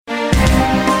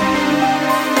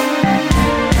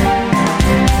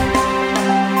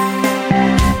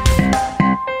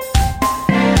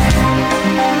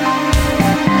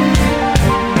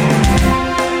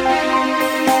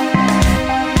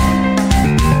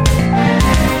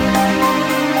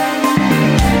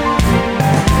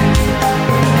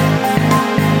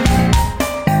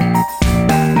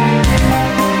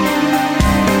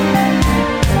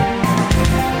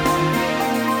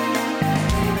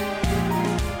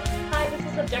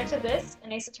Object to This,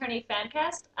 an Ace Attorney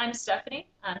fancast. I'm Stephanie.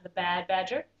 I'm the Bad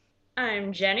Badger.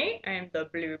 I'm Jenny. I'm the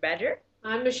Blue Badger.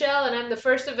 I'm Michelle, and I'm the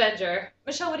first Avenger.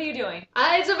 Michelle, what are you doing?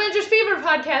 It's Avengers Fever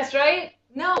podcast, right?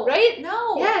 No. Right?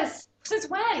 No. Yes. Since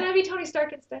when? Can I be Tony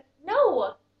Stark instead?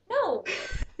 No.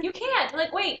 You can't.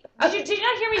 Like, wait. Did you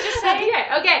not hear me just say?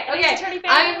 Okay. Ace Attorney fancast?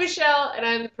 I'm Michelle, and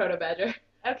I'm the Proto Badger.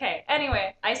 Okay.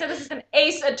 Anyway, I said this is an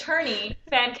Ace Attorney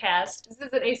fancast. This is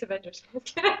an Ace Avengers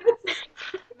podcast.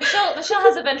 Michelle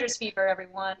has Avengers fever,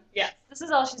 everyone. Yes. This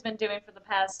is all she's been doing for the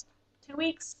past 2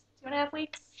 weeks, 2.5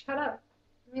 weeks. Shut up.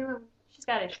 Leave me alone. She's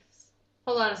got issues.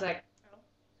 Hold on a sec. Oh.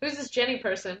 Who's this Jenny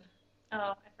person?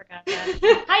 Oh, I forgot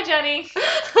that. Hi, Jenny.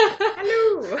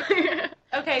 Hello.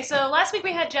 Okay, so last week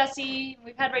we had Jesse.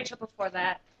 We've had Rachel before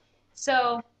that.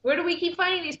 So Where do we keep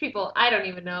finding these people? I don't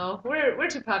even know. We're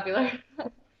too popular.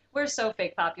 we're so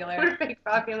fake popular. We're fake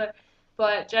popular.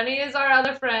 But Jenny is our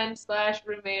other friend /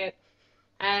 roommate,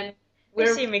 and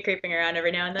You see me creeping around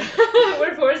every now and then.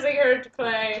 we're forcing her to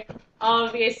play all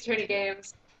of the Ace Attorney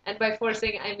games. And by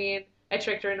forcing, I mean I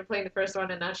tricked her into playing the first one,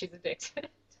 and now she's addicted.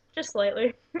 Just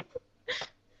slightly.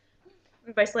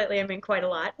 By slightly, I mean quite a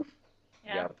lot.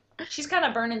 Yeah. She's kind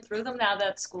of burning through them now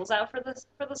that school's out for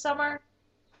the summer.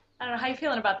 I don't know, how you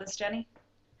feeling about this, Jenny?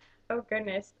 Oh,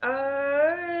 goodness.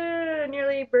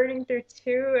 Nearly burning through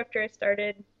 2 after I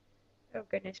started. Oh,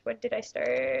 goodness. When did I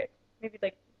start? Maybe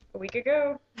like a week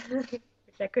ago? Which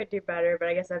I could do better, but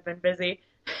I guess I've been busy.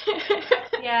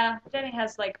 Yeah, Jenny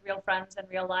has like real friends and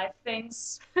real life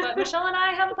things, but Michelle and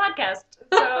I have a podcast,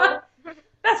 so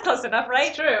that's close enough, right?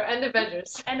 It's true, and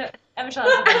Avengers. And Michelle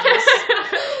has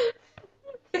Avengers.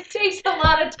 It takes a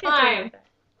lot of time.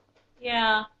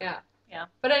 Yeah.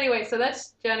 But anyway, so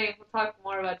that's Jenny. We'll talk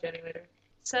more about Jenny later.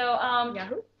 So,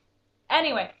 Yahoo.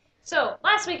 anyway, so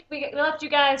last week we left you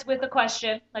guys with a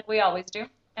question, like we always do,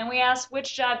 and we asked,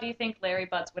 which job do you think Larry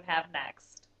Butts would have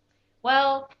next?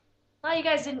 Well, you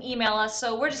guys didn't email us,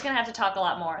 so we're just going to have to talk a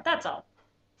lot more. That's all.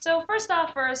 So first,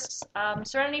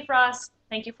 Serenity Frost,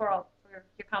 thank you for your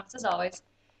comments as always,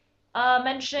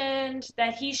 mentioned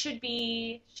that he should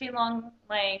be Shenlong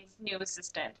Lang's new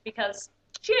assistant because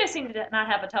she does seem to not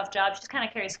have a tough job. She just kind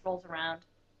of carries scrolls around.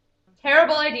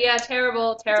 Terrible idea.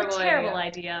 Terrible It's a terrible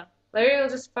idea. Larry will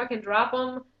just fucking drop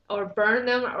them or burn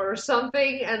them or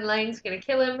something, and Lang's gonna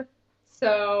kill him.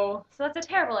 So So that's a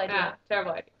terrible idea. yeah,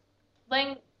 terrible idea.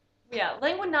 Lang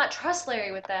would not trust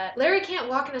Larry with that. Larry can't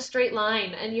walk in a straight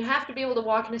line, and you have to be able to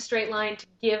walk in a straight line to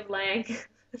give Lang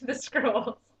the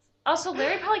scrolls. Also,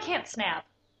 Larry probably can't snap,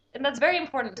 and that's very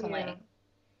important to Yeah. Lang.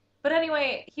 But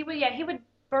anyway, he would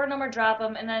burn them or drop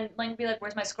them, and then Lang would be like,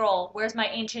 "Where's my scroll? Where's my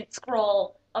ancient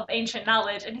scroll of ancient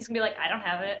knowledge?" And he's gonna be like, "I don't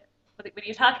have it. What are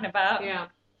you talking about?" Yeah.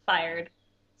 Fired.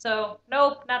 So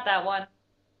nope, not that one.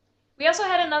 We also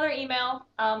had another email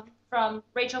from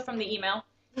Rachel from the email.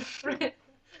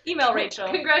 Email Rachel.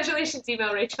 Congratulations,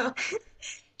 email Rachel.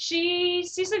 She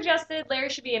suggested Larry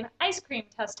should be an ice cream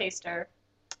test taster,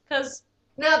 because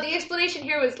Now, the explanation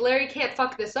here was Larry can't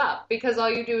fuck this up because all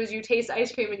you do is you taste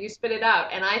ice cream and you spit it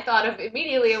out. And I thought of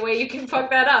immediately a way you can fuck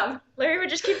that up. Larry would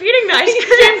just keep eating the ice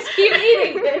cream. Just keep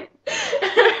eating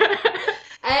it.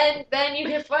 And then you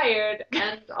get fired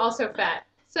and also fat.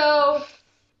 So,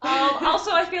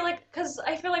 also I feel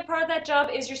like part of that job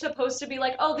is you're supposed to be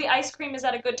like, oh, the ice cream is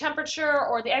at a good temperature,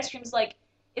 or the ice cream's like,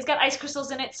 it's got ice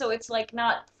crystals in it, so it's like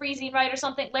not freezing right or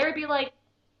something. Larry'd be like,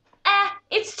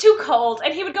 it's too cold,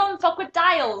 and he would go and fuck with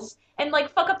dials and like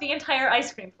fuck up the entire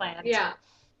ice cream plant. yeah.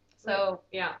 So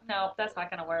Yeah. no, that's not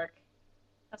gonna work.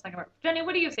 That's not gonna work. Jenny,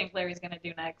 what do you think Larry's gonna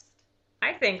do next?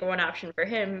 I think one option for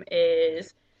him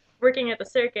is working at the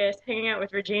circus, hanging out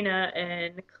with Regina,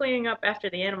 and cleaning up after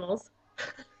the animals.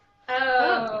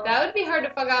 Oh, that would be hard to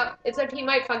fuck up, except he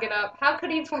might fuck it up. How could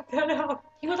he fuck that up?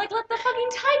 He would like let the fucking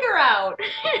tiger out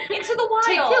into the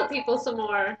To wild. kill people some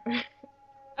more.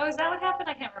 Oh, is that what happened?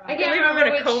 I can't remember. I can't Leave him in remember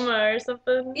a which- coma or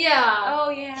something. Yeah. Oh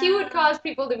yeah. He would cause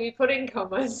people to be put in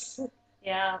comas.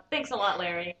 Yeah. Thanks a lot,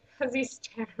 Larry. Because he's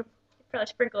terrible. Probably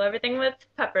sprinkle everything with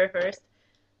pepper first.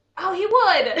 Oh, he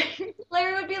would.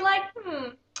 Larry would be like,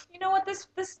 you know what this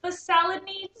salad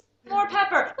needs? More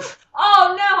pepper.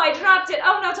 Oh no, I dropped it.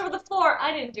 Oh no, it's over the floor.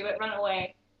 I didn't do it. Run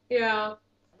away. Yeah.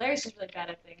 Larry's just really bad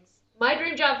at things. My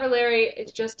dream job for Larry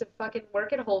is just to fucking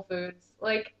work at Whole Foods.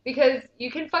 Like, because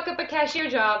you can fuck up a cashier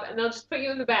job and they'll just put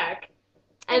you in the back.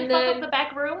 And fuck then, up the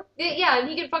back room. yeah, and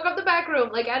he can fuck up the back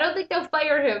room. Like, I don't think they'll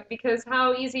fire him because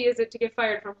how easy is it to get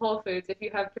fired from Whole Foods if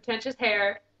you have pretentious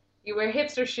hair, you wear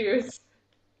hipster shoes,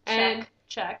 and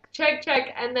Check. check,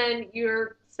 and then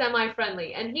you're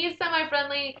semi-friendly. And he's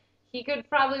semi-friendly. He could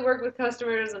probably work with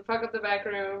customers and fuck up the back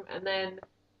room, and then,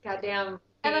 goddamn,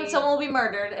 And then someone will be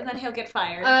murdered, and then he'll get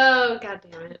fired. Oh, god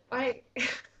damn it. Why?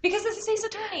 Because this is Ace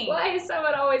Attorney. Why is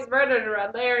someone always murdered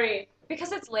around Larry?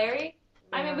 Because it's Larry.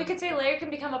 I mean, we Yeah. could say Larry can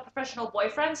become a professional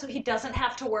boyfriend so he doesn't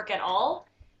have to work at all.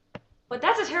 But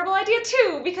that's a terrible idea,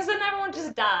 too, because then everyone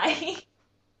just die.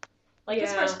 Like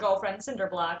his Yeah. first girlfriend,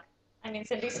 Cinderblock. I mean,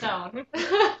 Cindy Stone.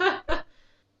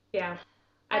 Yeah.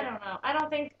 I don't know.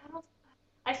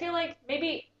 I feel like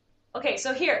maybe... Okay,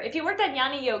 so here, if you worked at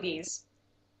Yanni Yogi's,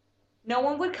 no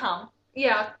one would come.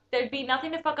 Yeah. There'd be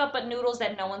nothing to fuck up but noodles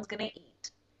that no one's gonna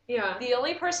eat. Yeah. The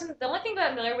only thing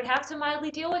that Miller would have to mildly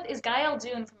deal with is Guy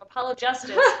Eldoon from Apollo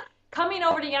Justice coming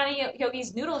over to Yanni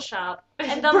Yogi's noodle shop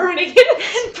and them burning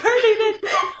it. and burning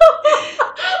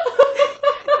it.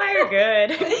 They're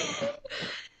good.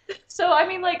 So I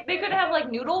mean, like they could have like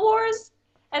noodle wars,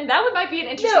 and that might be an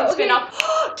interesting No, okay. spin-off.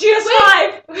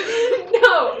 GS5.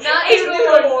 No, not Ace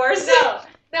noodle Wars.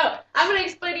 No, I'm gonna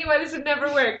explain to you why this would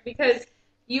never work, because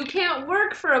you can't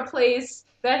work for a place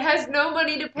that has no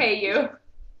money to pay you.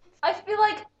 I feel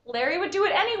like Larry would do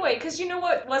it anyway, because you know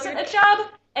what wasn't a job?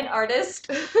 An artist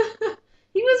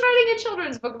He was writing a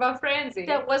children's book about Francie.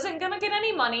 that wasn't gonna get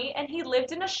any money, and he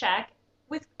lived in a shack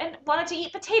and wanted to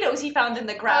eat potatoes he found in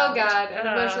the ground. Oh god, and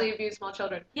emotionally abused small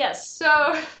children. Yes.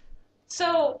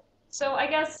 So, So I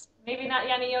guess maybe not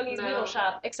Yanni Yogi's No. noodle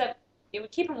shop, except it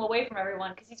would keep him away from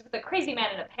everyone because he's with a crazy man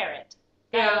and a parrot.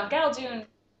 Yeah. Galdoon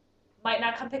might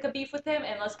not come pick a beef with him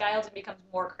unless Galdoon becomes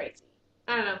more crazy.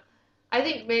 I don't know. I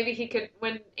think maybe he could,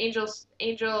 when Angel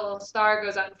Star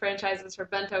goes out and franchises her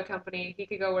bento company, he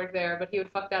could go work there, but he would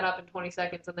fuck that up in 20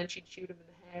 seconds and then she'd shoot him in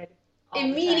the head. All the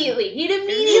time. Immediately. He'd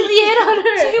immediately hit on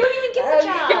her. So he wouldn't even get the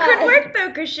job. It could work though,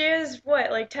 because she has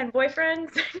what, like 10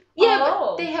 boyfriends? Yeah,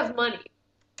 Oh. but they have money. Or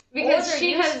Because they're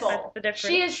she useful. has That's the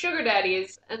difference. she has sugar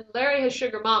daddies and Larry has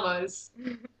sugar mamas.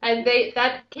 And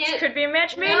that can't Could be a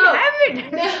match made No. in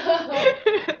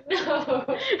heaven.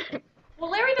 No. Well,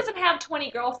 Larry doesn't have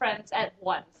 20 girlfriends at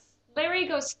once. Larry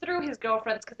goes through his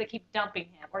girlfriends because they keep dumping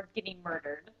him or getting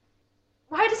murdered.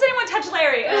 Why does anyone touch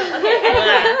Larry?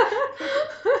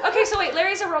 Okay, so wait,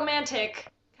 Larry's a romantic,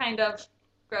 kind of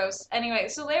gross. Anyway,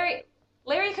 so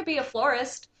Larry could be a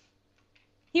florist.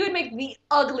 He would make the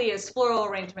ugliest floral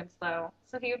arrangements, though.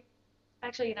 So he would,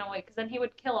 actually, you know, wait, because then he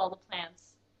would kill all the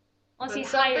plants. Unless he When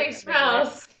something hired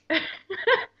smells.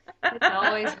 It's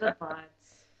always the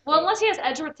buds. Well, unless he has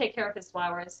Edgeworth take care of his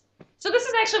flowers. So this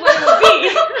is actually what it would be.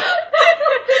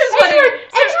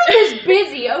 Edgeworth is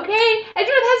busy, okay?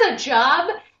 Edgeworth has a job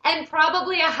and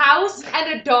probably a house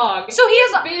and a dog. So he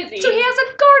has busy. So he has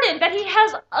a garden that he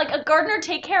has like a gardener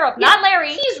take care of, not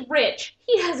Larry. He's rich.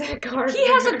 He has a garden. He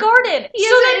has a garden. He So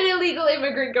has then, an illegal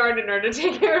immigrant gardener to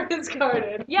take care of his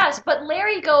garden. yes, but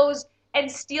Larry goes and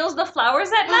steals the flowers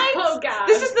at night. Oh, God.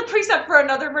 This is the precept for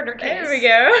another murder case. There we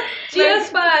go.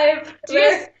 GS5.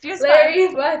 GS5.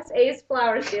 Larry Butts, ace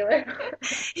flower stealer.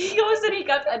 He goes and he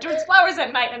gets Edgeworth's flowers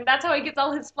at night, and that's how he gets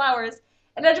all his flowers.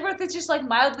 And Edgeworth is just like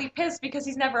mildly pissed because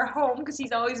he's never home because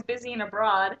he's always busy and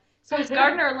abroad. So his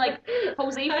gardener, like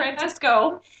Jose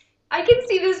Francisco, I can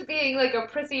see this being like a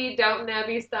prissy Downton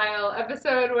Abbey style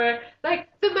episode where, like,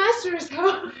 the master is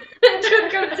home.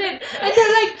 Edgeworth comes in, and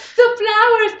they're like, the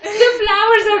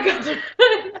flowers are gone.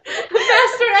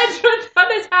 Master Edgeworth,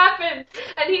 what has happened?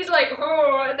 And he's like,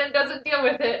 oh, and then doesn't deal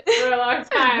with it for a long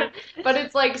time. But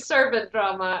it's like servant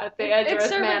drama at the Edgeworth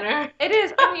servant- Manor. it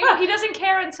is. And, you know, he doesn't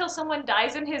care until someone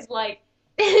dies in his like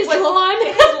His What- lawn.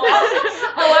 his lawn.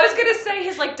 Oh, I was gonna say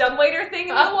his like dumbwaiter thing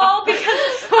in the wall because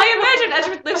I imagine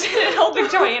Edgeworth lives in an old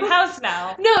Victorian house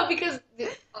now. No, because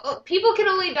people can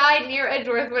only die near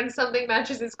Edgeworth when something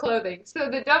matches his clothing. So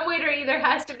the dumbwaiter either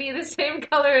has to be the same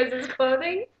color as his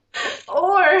clothing,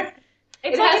 or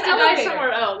It's it like has an to die elevator.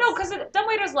 somewhere else. No, because a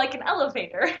dumbwaiter's like an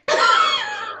elevator.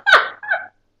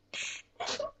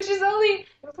 Which is only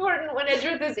important when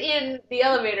Edgeworth is in the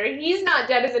elevator. He's not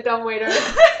dead in the dumbwaiter.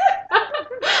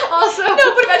 Also, No,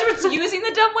 but if Edgeworth's using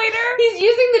the dumbwaiter, he's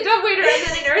using the dumbwaiter and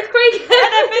then an earthquake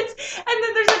and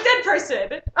then there's a dead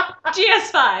person.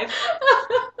 GS5.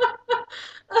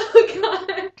 Oh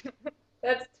god.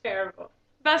 That's terrible.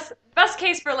 Best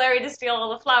case for Larry to steal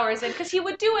all the flowers in, because he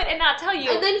would do it and not tell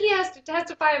you. And then he has to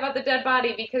testify about the dead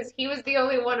body because he was the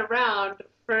only one around to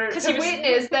 'Cause he was-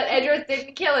 witness that Edgeworth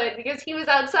didn't kill it because he was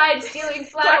outside stealing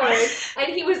flowers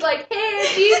and he was like, hey, I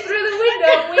see you through the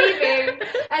window waving.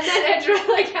 And then Edgeworth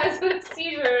like has a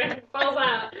seizure and falls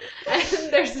out. And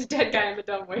there's a dead guy in the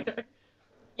dumbwaiter.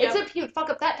 Yep. Except he would fuck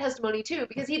up that testimony too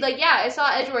because he'd like, yeah, I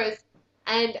saw Edgeworth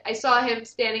and I saw him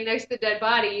standing next to the dead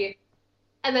body.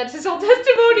 And that's his whole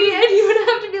testimony, and he would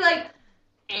have to be like,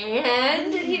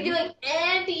 and he'd be like,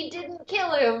 and he didn't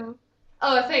kill him.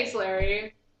 Oh, thanks,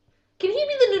 Larry. Can he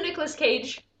be the new Nicolas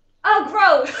Cage? Oh,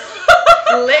 gross.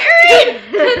 Larry!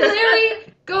 Can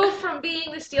Larry go from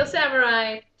being the Steel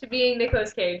Samurai to being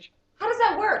Nicolas Cage? How does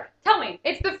that work? Tell me.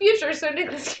 It's the future, so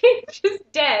Nicolas Cage is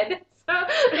dead. So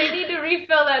they need to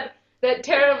refill that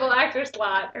terrible actor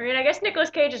slot. I mean, I guess Nicolas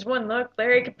Cage is one look.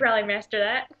 Larry could probably master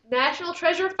that. National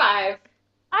Treasure 5.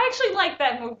 I actually like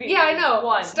that movie. Yeah, I know.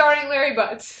 One. Starring Larry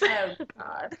Butts. Oh,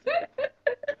 God.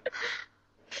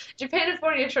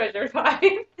 Japanifornia Treasure 5.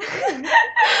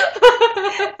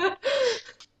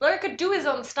 Larry could do his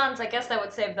own stunts. I guess that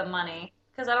would save them money.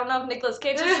 Because I don't know if Nicolas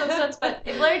Cage does some stunts, but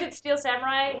if Larry did Steel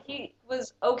Samurai, he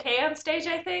was okay on stage,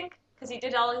 I think. Because he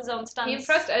did all his own stunts. He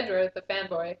impressed Edgeworth, the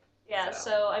fanboy. Yeah,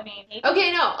 so I mean...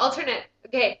 Okay, no, alternate.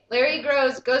 Okay, Larry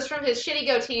goes from his shitty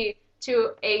goatee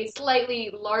to a slightly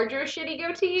larger shitty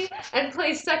goatee and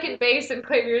plays second bass in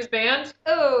Clavier's band.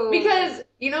 Oh. Because,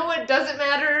 you know what doesn't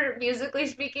matter, musically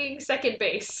speaking? Second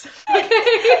bass.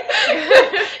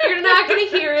 You're not gonna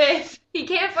hear it. He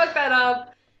can't fuck that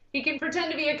up. He can pretend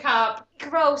to be a cop.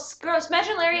 Gross.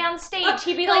 Imagine Larry on stage.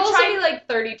 He'd be He'll like also trying... be like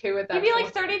 32 at that He'd be point.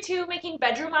 like 32 making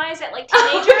bedroom eyes at like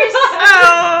teenagers.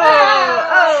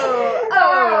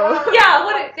 Yeah,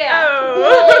 what a... Yeah.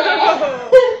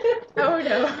 Oh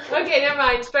no. Okay, never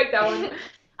mind. Strike that one.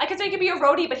 I could say he could be a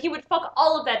roadie, but he would fuck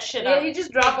all of that shit Yeah, up. he'd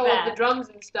just drop all of bad. the drums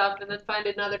and stuff and then find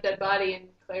another dead body in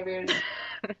Clavier's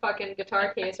fucking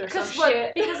guitar case or some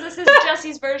shit. Because this is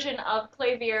Jesse's version of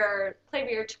Clavier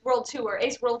World Tour,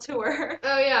 Ace World Tour.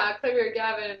 Oh yeah, Clavier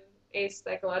Gavin, Ace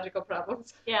psychological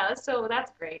problems. Yeah, so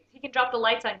that's great. He can drop the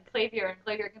lights on Clavier, and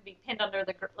Clavier can be pinned under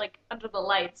the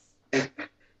lights.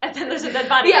 And then there's a dead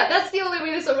body. Yeah, that's the only way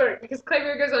this will work, because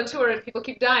Clavier goes on tour and people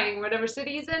keep dying whatever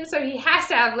city he's in, so he has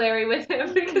to have Larry with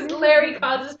him, because Larry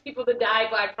causes people to die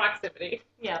by proximity.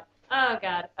 Yeah. Oh,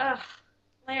 God. Ugh.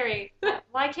 Larry,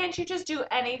 why can't you just do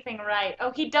anything right?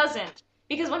 Oh, he doesn't.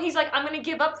 Because when he's like, I'm going to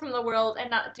give up from the world and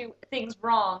not do things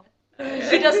wrong,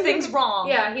 he does things wrong.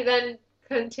 Yeah, he then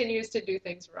continues to do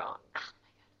things wrong.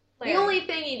 Larry. The only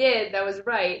thing he did that was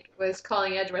right was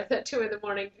calling Edgeworth at 2 in the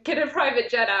morning to get a private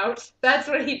jet out. That's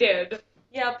what he did.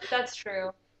 Yep, that's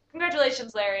true.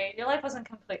 Congratulations, Larry. Your life wasn't a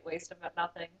complete waste of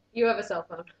nothing. You have a cell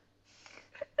phone.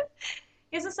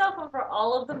 He has a cell phone for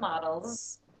all of the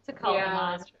models to call them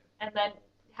on, that's true. and then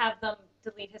have them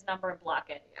delete his number and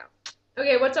block it.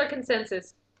 Okay, what's our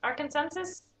consensus? Our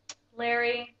consensus,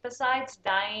 Larry, besides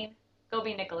dying, go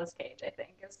be Nicolas Cage, I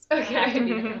think, is Okay. have to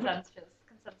be the consensus.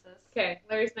 Okay,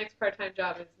 Larry's next part-time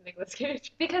job is Nicolas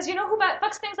Cage. Because you know who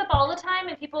fucks things up all the time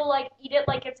and people, like, eat it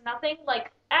like it's nothing?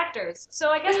 Like, actors.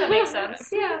 So I guess that makes sense.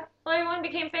 Yeah. Well, everyone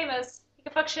became famous. He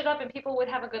could fuck shit up and people would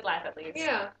have a good laugh at least.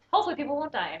 Yeah. Hopefully people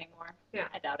won't die anymore. Yeah.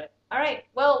 I doubt it. All right.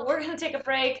 Well, we're going to take a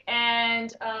break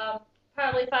and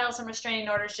probably file some restraining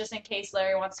orders just in case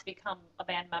Larry wants to become a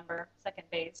band member, second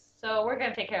base. So we're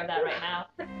going to take care of that right now.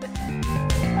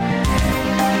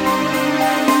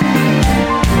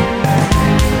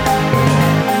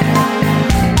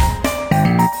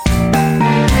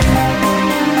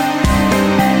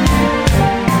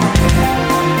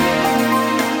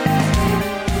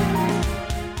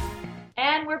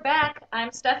 And we're back.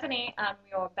 I'm Stephanie. I'm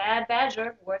your bad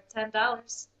badger worth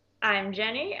 $10. I'm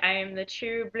Jenny. I am the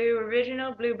true blue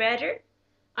original blue badger.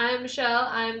 I'm Michelle.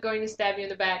 I'm going to stab you in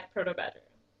the back, Proto Badger.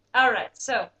 All right,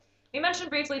 so we mentioned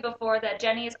briefly before that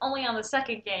Jenny is only on the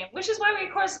second game, which is why we,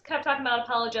 of course, kept talking about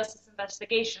Apollo Justice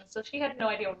Investigation, so she had no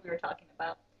idea what we were talking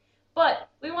about. But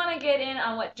we want to get in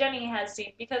on what Jenny has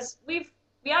seen, because we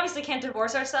obviously can't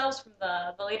divorce ourselves from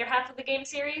the later half of the game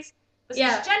series, but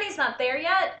since Jenny's not there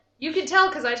yet... You can tell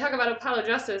because I talk about Apollo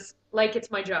Justice like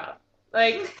it's my job.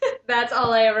 Like, that's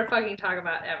all I ever fucking talk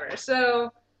about ever.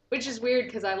 So, which is weird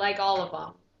because I like all of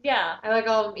them. Yeah. I like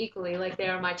all of them equally, like they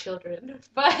are my children.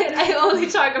 But I only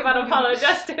talk about Apollo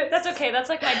Justice. That's okay. That's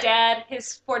like my dad,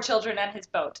 his 4 children, and his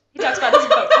boat. He talks about his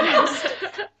boat the most.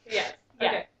 Yes. Yeah.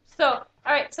 Okay. So, all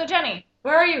right. So, Jenny.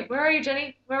 Where are you? Where are you,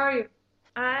 Jenny? Where are you?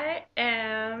 I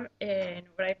am in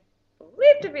what I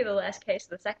believe to be the last case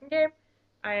of the second game.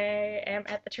 I am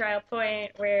at the trial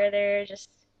point where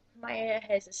Maya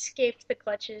has escaped the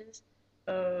clutches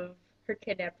of her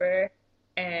kidnapper,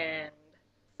 and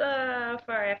so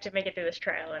far I have to make it through this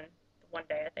trial in one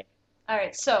day, I think. All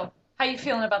right. So, how you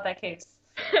feeling about that case?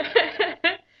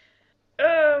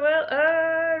 Oh, well,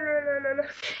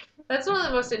 That's one of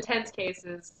the most intense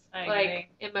cases, I like, agree.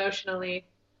 emotionally.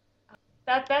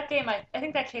 That game, I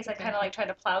think that case I kind of like tried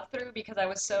to plow through because I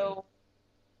was so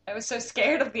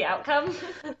scared of the outcome.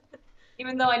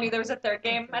 Even though I knew there was a third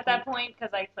game at that point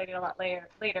because I played it a lot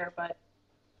later. But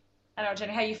I don't know,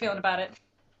 Jenny, how you feeling about it?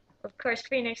 Of course,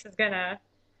 Phoenix is gonna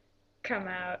come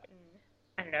out,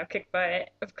 and I don't know, kick butt,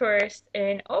 of course,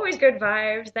 and always good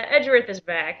vibes that Edgeworth is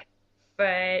back,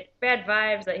 but bad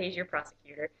vibes that he's your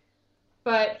prosecutor.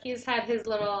 But he's had his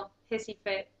little hissy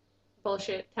fit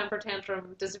bullshit temper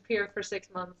tantrum disappear for 6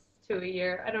 months to a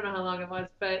year. I don't know how long it was,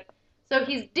 but so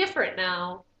he's different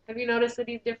now. Have you noticed that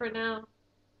he's different now?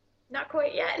 Not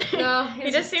quite yet. No, he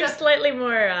it's just seems just- slightly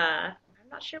more, I'm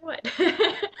not sure what.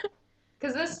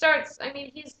 Because this starts, I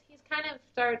mean, he's kind of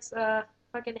starts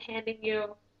fucking handing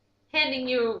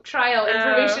you trial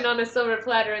information on a silver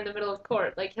platter in the middle of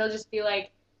court. Like, he'll just be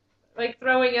like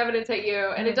throwing evidence at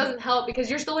you, and it doesn't help because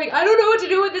you're still like, I don't know what to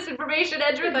do with this information,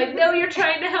 Edgeworth. I know you're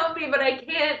trying to help me, but I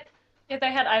can't. If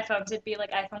they had iPhones, it'd be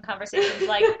like iPhone conversations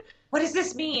like, what does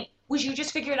this mean? Would you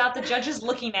just figure it out? The judge is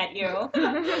looking at you.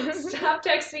 Stop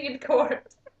texting in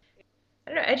court.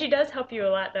 I don't know, Edgy does help you a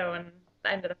lot, though, in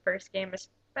the end of the first game,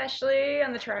 especially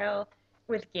on the trial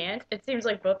with Gant. It seems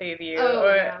like both of you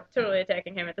are totally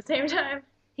attacking him at the same time.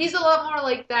 He's a lot more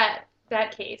like that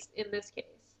case in this case.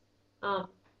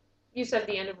 You said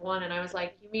the end of one, and I was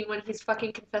like, you mean when he's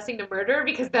fucking confessing to murder?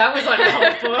 Because that was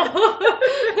unhelpful.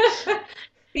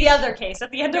 The other case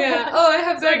at the end of Yeah. one. Oh, I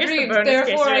have So I bad guess the dreams, bonus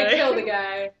therefore case, I really. killed the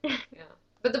guy. Yeah.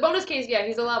 But the bonus case, yeah,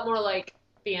 he's a lot more like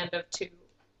the end of 2.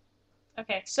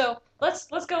 Okay, so let's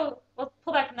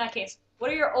pull back from that case.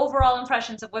 What are your overall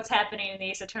impressions of what's happening in the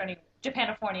Ace Attorney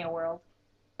Japanifornia world?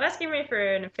 Asking me for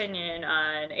an opinion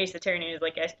on Ace Attorney is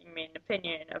like asking me an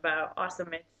opinion about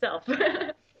Awesome itself.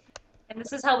 And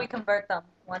this is how we convert them,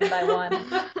 one by one.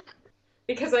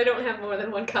 Because I don't have more than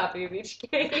one copy of each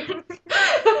game.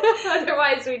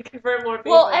 Otherwise, we'd convert more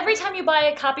people. Well, every time you buy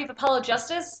a copy of Apollo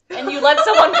Justice and you let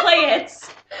someone play it,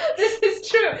 This is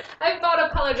true. I've bought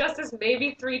Apollo Justice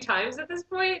maybe 3 times at this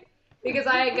point because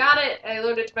I got it. I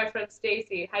loaned it to my friend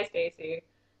Stacy. Hi, Stacy.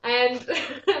 And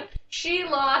she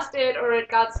lost it or it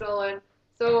got stolen.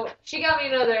 So she got me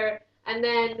another, and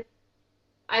then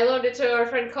I loaned it to our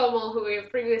friend Komal, who we have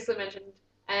previously mentioned,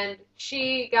 and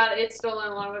she got it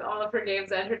stolen along with all of her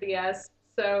games and her DS.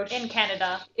 So in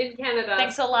Canada. in Canada.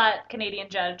 Thanks a lot, Canadian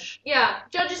judge. Yeah,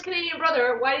 Judge's Canadian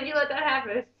brother. Why did you let that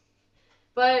happen?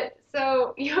 But,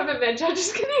 so, you haven't met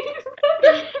Judge's Canadian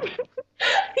brother?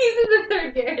 He's in the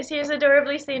 3rd game. Is he as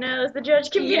adorably seen as the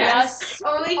judge can be? Yes.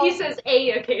 Only he says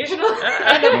A occasionally.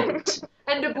 And a boot.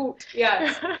 And a boot,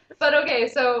 yes. But okay,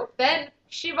 so then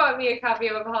she bought me a copy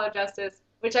of Apollo Justice,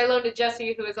 which I loaned to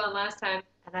Jesse, who was on last time,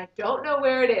 and I don't know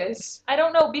where it is. I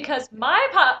don't know because I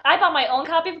bought my own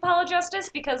copy of Apollo Justice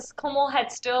because Komal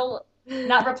had still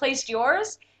not replaced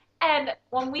yours. And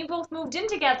when we both moved in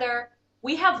together,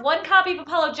 we have one copy of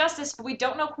Apollo Justice, but we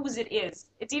don't know whose it is.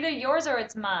 It's either yours or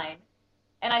it's mine.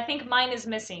 And I think mine is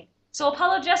missing. So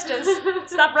Apollo Justice,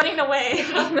 stop running away.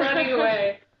 Stop running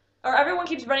away. Or everyone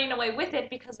keeps running away with it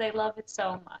because they love it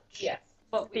so much. Yes.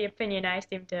 But The opinion I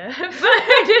seem to find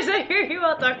as I hear you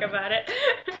all talk about it.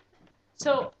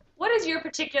 so what is your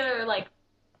particular, like,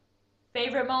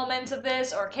 favorite moments of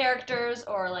this, or characters,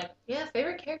 or, like... Yeah,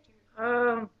 favorite character.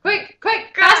 Quick,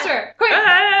 Faster! Quick!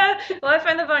 well, I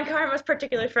find the Von Karma's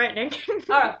particularly frightening.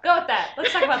 Alright, go with that.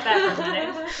 Let's talk about that for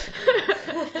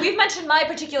a minute. We've mentioned my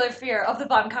particular fear of the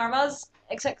Von Karmas,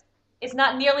 except it's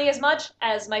not nearly as much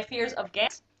as my fears of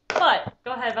Gant. But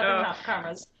go ahead about the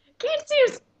Karmas. Gant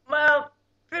seems, well,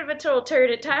 a bit of a total turd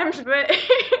at times, but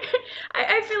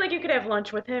I feel like you could have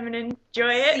lunch with him and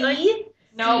enjoy it. See?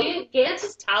 No, See? Gantz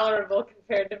is tolerable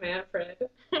compared to Manfred.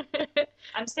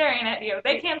 I'm staring at you.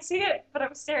 They can't see it, but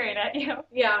I'm staring at you.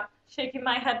 Yeah. Shaking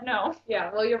my head no. Yeah,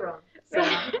 well, you're wrong. So.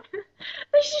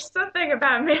 There's just something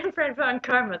about Manfred Von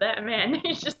Karma, that man.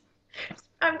 He's just,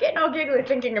 I'm getting all giggly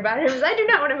thinking about him, because I do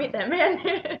not want to meet that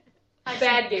man.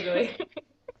 Bad giggly.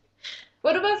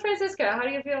 What about Francisca? How do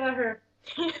you feel about her?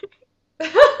 She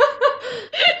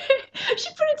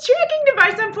put a tracking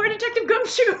device on poor Detective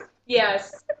Gumshoe.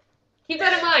 Yes. Keep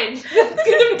that in mind. It's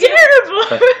gonna be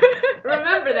terrible.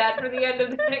 Remember that for the end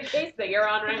of the case that you're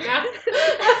on right now.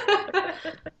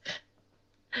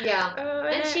 Yeah.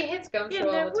 And she hits Gumshoe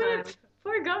all the time.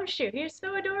 Poor Gumshoe. He's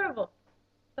so adorable.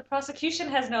 The prosecution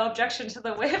has no objection to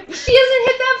the whip. She doesn't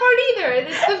hit that part either.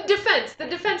 It's the defense. The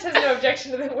defense has no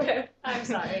objection to the whip. I'm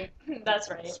sorry. That's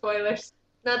right. Spoilers.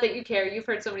 Not that you care. You've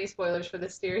heard so many spoilers for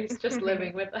this series. Just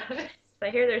living with us. I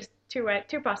hear there's two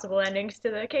possible endings to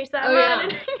the case that Oh, I'm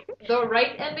yeah. on. The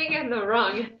right ending and the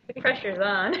wrong ending. The pressure's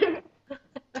on.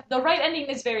 The right ending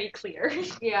is very clear.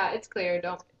 Yeah, it's clear.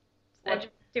 Don't.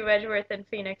 Do Edgeworth and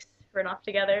Phoenix run off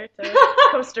together to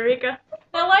Costa Rica.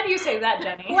 Now, why do you say that,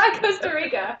 Jenny? Why Costa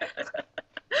Rica?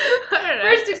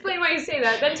 First, explain why you say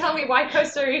that, then tell me why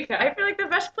Costa Rica. I feel like the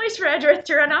best place for Edgeworth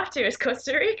to run off to is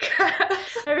Costa Rica.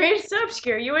 I mean, it's so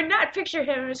obscure. You would not picture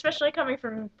him, especially coming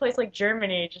from a place like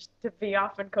Germany, just to be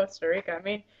off in Costa Rica. I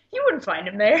mean, you wouldn't find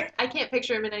him there. I can't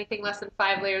picture him in anything less than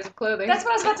 5 layers of clothing. That's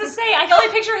what I was about to say. I can only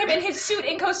picture him in his suit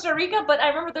in Costa Rica, but I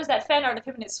remember there's that fan art of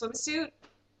him in his swimsuit.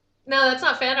 No, that's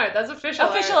not fan art. That's official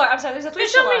Art. I'm sorry, there's Please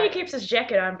official tell me he art. keeps his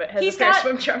jacket on, but has He's a pair of got-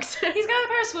 swim trunks. He's got a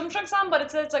pair of swim trunks on, but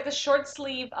it's like a short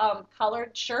sleeve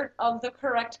collared shirt of the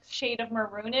correct shade of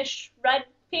maroonish, red,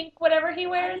 pink, whatever he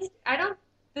wears. I don't...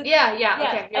 The- Yeah,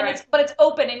 okay, you're and right. but it's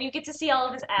open, and you get to see all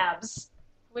of his abs,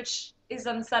 which is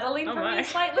unsettling Oh for my. me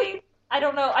slightly. I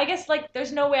don't know. I guess like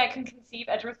there's no way I can conceive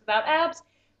Edgeworth without abs,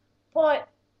 but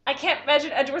I can't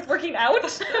imagine Edgeworth working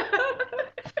out.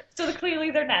 So clearly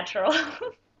they're natural.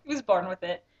 He was born with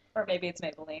it, or maybe it's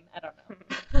Maybelline. I don't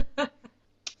know.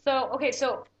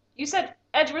 So you said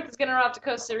Edgeworth is gonna run off to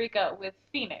Costa Rica with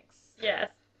Phoenix.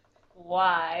 Yes.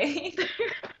 Why?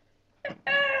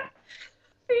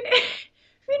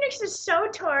 Phoenix is so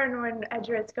torn when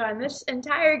Edgeworth's gone. This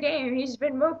entire game, he's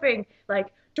been moping, like,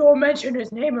 don't mention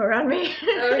his name around me.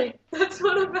 That's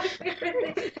one of my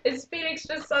favorite things. Is Phoenix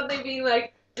just suddenly being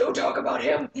like, don't talk about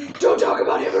him. Don't talk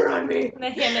about him around me. The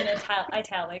him in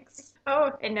italics.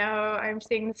 Oh, and now I'm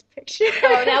seeing this picture.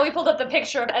 Oh, now we pulled up the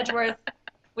picture of Edgeworth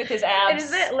with his abs. And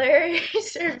is it Larry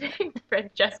serving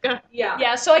Francesca? Yeah.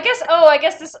 Yeah, so I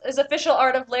guess this is official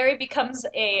art of Larry becomes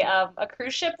a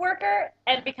cruise ship worker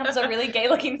and becomes a really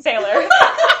gay-looking sailor.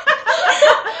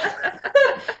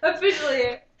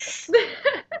 Officially.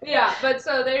 Yeah, but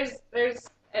so there's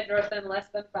Edgeworth in less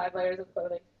than 5 layers of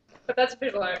clothing. But that's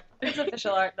official art. It's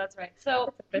official art, that's right.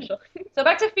 So Official.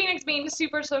 back to Phoenix being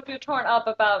super torn up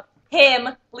about him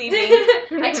leaving.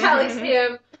 Italics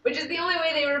him, which is the only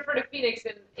way they refer to Phoenix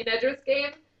in Edgeworth's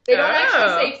game. They don't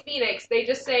actually say Phoenix. They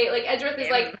just say, like, Edgeworth is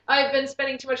like, I've been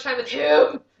spending too much time with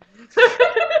him.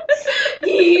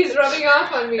 He's rubbing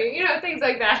off on me. You know, things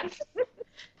like that.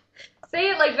 Say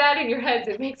it like that in your heads.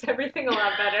 It makes everything a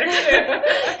lot better.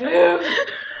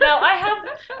 Now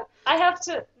I have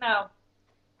to now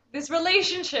this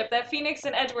relationship that Phoenix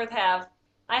and Edgeworth have,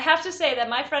 I have to say that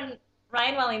my friend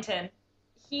Ryan Wellington,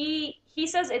 he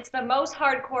says it's the most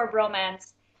hardcore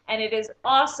bromance and it is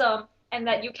awesome and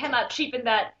that you cannot cheapen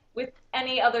that with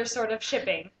any other sort of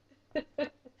shipping.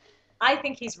 I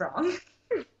think he's wrong.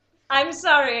 I'm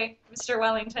sorry, Mr.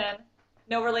 Wellington.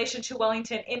 No relation to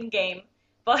Wellington in game,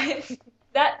 but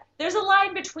that there's a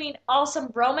line between awesome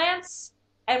bromance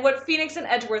and what Phoenix and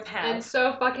Edgeworth have. And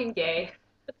so fucking gay.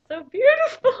 It's so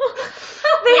beautiful.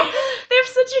 they have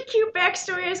such a cute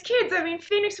backstory as kids. I mean,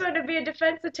 Phoenix wanted to be a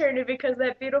defense attorney because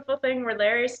that beautiful thing where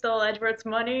Larry stole Edgeworth's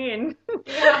money and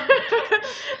Yeah.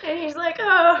 and he's like,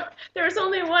 oh, there was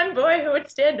only one boy who would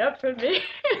stand up for me.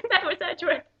 That was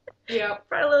Edgeworth. Yeah.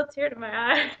 Brought a little tear to my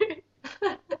eye.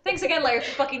 Thanks again, Larry,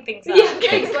 for fucking things up. Yeah,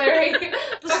 thanks, Larry.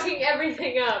 Fucking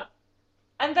everything up.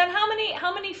 And then how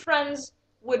many friends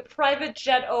would private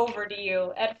jet over to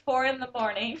you at 4 a.m.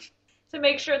 to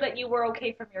make sure that you were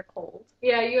okay from your cold?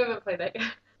 Yeah, you haven't played that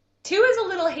yet. 2 is a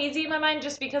little hazy in my mind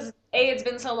just because A, it's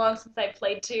been so long since I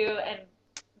played 2, and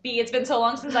B, it's been so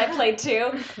long since I played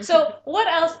 2. So what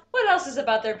else is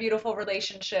about their beautiful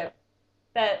relationship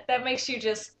that makes you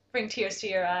just bring tears to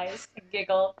your eyes and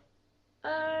giggle?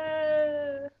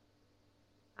 I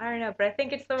don't know, but I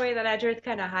think it's the way that Edgeworth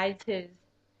kind of hides his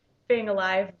being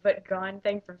alive but gone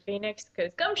thing from Phoenix,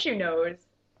 because Gumshoe knows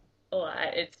a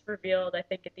lot. It's revealed, I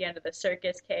think, at the end of the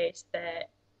circus case that...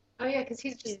 Oh, yeah, because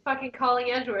he's just fucking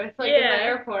calling Edgeworth, like, in Yeah. the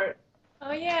airport.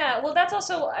 Oh yeah, well that's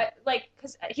also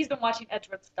because he's been watching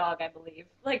Edgeworth's dog, I believe,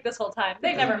 like this whole time.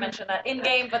 They never mention that in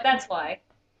game, but that's why.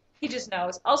 He just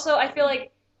knows. Also, I feel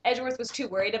like Edgeworth was too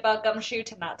worried about Gumshoe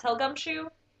to not tell Gumshoe.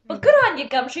 But good on you,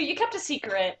 Gumshoe. You kept a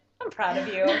secret. I'm proud of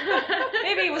you.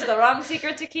 Maybe it was the wrong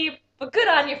secret to keep, but good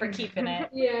on you for keeping it.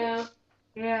 Yeah.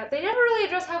 Yeah, they never really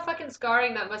address how fucking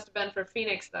scarring that must have been for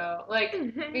Phoenix, though. Like,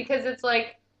 because it's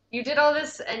like, you did all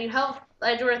this and you helped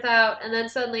Edgeworth out, and then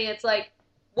suddenly it's like,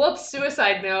 whoops,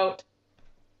 suicide note.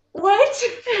 What?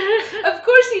 Of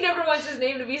course he never wants his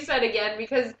name to be said again,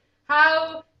 because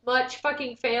how much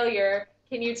fucking failure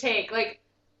can you take? Like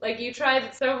you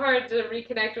tried so hard to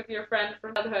reconnect with your friend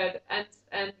from childhood,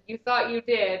 and you thought you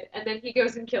did, and then he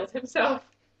goes and kills himself.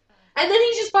 And then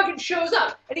he just fucking shows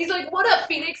up, and he's like, what up,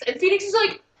 Phoenix? And Phoenix is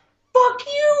like, fuck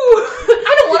you!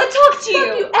 I don't want to talk to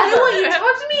Fuck you. I don't want you to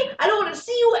talk to me. I don't want to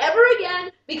see you ever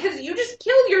again because you just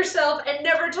killed yourself and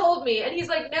never told me. And he's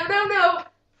like, no.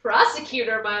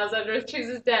 Prosecutor Miles Edgeworth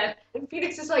chooses death. And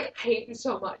Phoenix is like, I hate you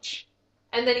so much.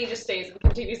 And then he just stays and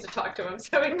continues to talk to him,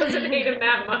 so he doesn't hate him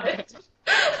that much.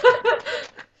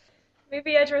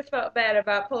 Maybe Edgeworth felt bad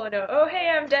about pulling out, oh, hey,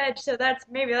 I'm dead, so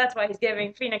maybe that's why he's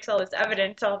giving Phoenix all this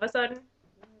evidence all of a sudden.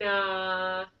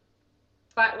 Nah.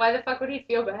 Why the fuck would he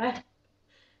feel bad?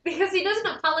 Because he doesn't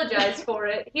apologize for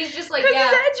it. He's just like, Because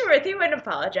yeah, he's Edgeworth, he wouldn't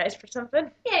apologize for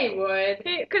something. yeah, he would.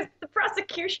 Because the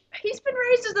prosecution, he's been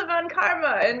raised as a Von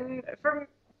Karma, and from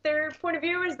their point of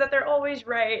view is that they're always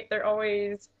right, they're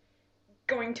always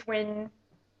going to win.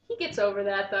 He gets over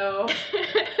that, though.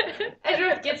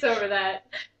 Edgeworth gets over that.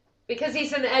 Because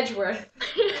he's an Edgeworth.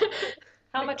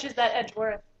 How much is that edge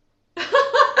worth?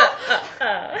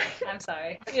 I'm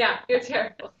sorry. Yeah, you're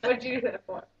terrible. What'd you do that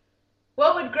for?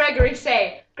 What would Gregory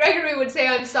say? Gregory would say,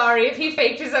 I'm sorry, if he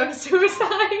faked his own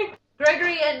suicide.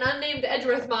 Gregory and unnamed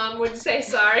Edgeworth mom would say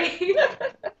sorry.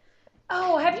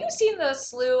 Oh, have you seen the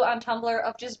slew on Tumblr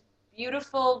of just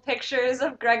beautiful pictures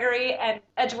of Gregory and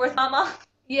Edgeworth Mama?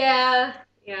 Yeah.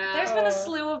 There's been a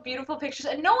slew of beautiful pictures,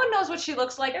 and no one knows what she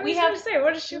looks like. We have to say,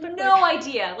 what does she look no like?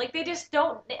 idea. Like, they just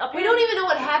don't. We don't even know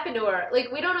what happened to her. Like,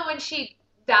 we don't know when she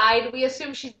died. We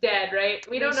assume she's dead, right?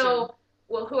 We don't know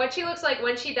what she looks like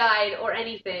when she died or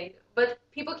anything. But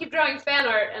people keep drawing fan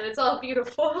art, and it's all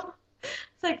beautiful.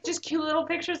 It's like just cute little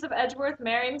pictures of Edgeworth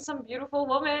marrying some beautiful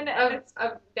woman, and it's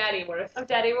Of Daddyworth. of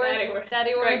Daddyworth.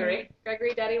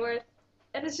 Gregory Daddyworth.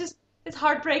 And it's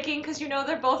heartbreaking because you know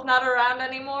they're both not around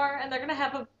anymore, and they're gonna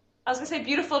have I was gonna say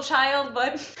beautiful child,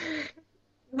 but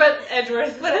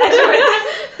Edgeworth. But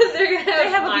Edgeworth. They're gonna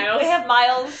have Miles. They have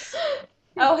Miles.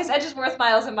 Oh, his Edgeworth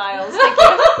Miles and Miles. Thank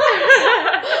you.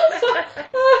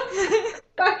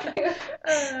 Fuck you.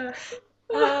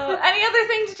 Any other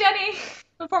things, Jenny?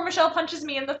 Before Michelle punches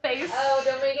me in the face. Oh,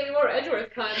 don't make any more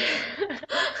Edgeworth puns.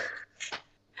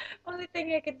 Only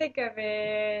thing I can think of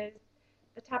is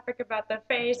the topic about the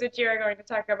face, which you are going to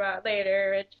talk about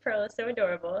later, which Pearl is so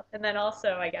adorable. And then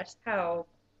also, I guess, how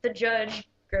the judge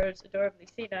grows adorably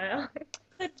senile.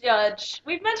 The judge.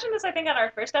 We've mentioned this, I think, on our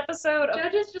first episode.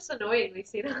 Judge is just annoyingly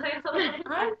senile.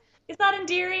 It's not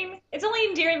endearing. It's only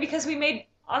endearing because we made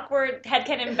awkward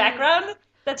headcanon background.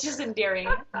 That's just endearing.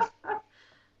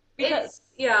 Because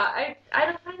I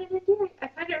don't find it endearing. I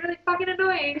find it really fucking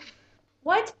annoying.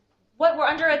 What? We're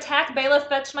under attack? Bailiff,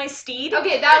 fetch my steed?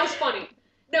 Okay, that was funny.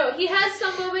 No, he has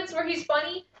some moments where he's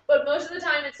funny, but most of the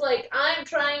time it's like, I'm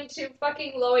trying to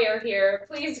fucking lawyer here.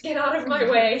 Please get out of my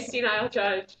way, senile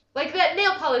judge. Like that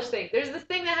nail polish thing. There's this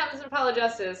thing that happens in Apollo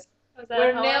Justice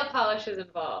where nail polish is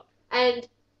involved. And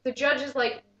the judge is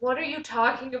like, what are you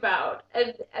talking about?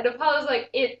 And Apollo's like,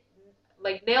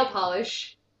 nail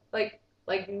polish. Like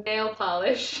nail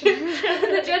polish.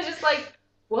 And the judge is like,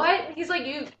 what? He's like,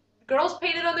 girls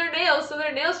painted on their nails so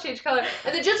their nails change color.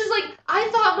 And the judge is like, I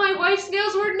thought my wife's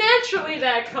nails were naturally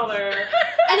that color.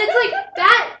 And it's like,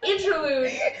 that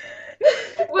interlude,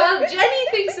 well, Jenny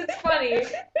thinks it's funny.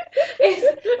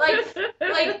 It's like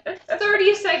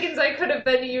 30 seconds I could have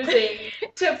been using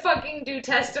to fucking do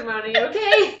testimony,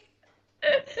 okay?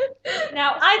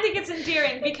 Now, I think it's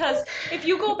endearing because if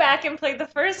you go back and play the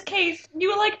first case,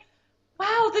 you were like,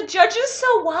 wow, the judge is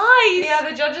so wise. Yeah,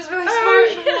 the judge is really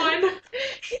smart. One.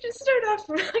 He just started off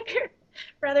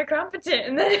rather competent.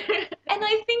 And then And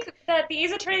I think that the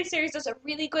Ace Attorney series does a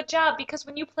really good job because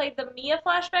when you play the Mia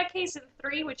flashback case in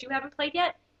 3, which you haven't played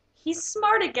yet, he's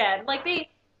smart again. Like, they're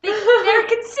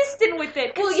consistent with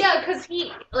it. Well, yeah, because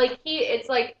he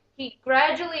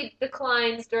gradually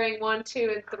declines during 1,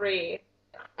 2, and 3.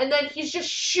 And then he just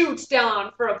shoots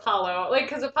down for Apollo. Like,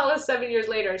 because Apollo's 7 years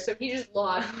later, so he just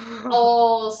lost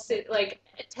all,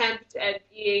 attempt at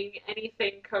being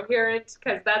anything coherent,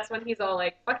 because that's when he's all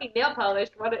like, fucking nail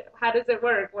polished, how does it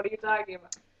work? What are you talking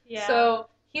about? Yeah. So,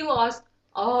 he lost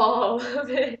all of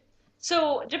it.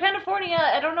 So, Japanifornia,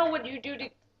 I don't know what you do to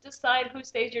decide who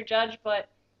stays your judge, but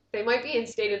They might be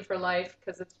instated for life,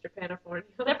 because it's Japanifornia.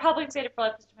 they're probably instated for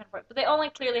life as Japanifornia, but they only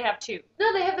clearly have 2.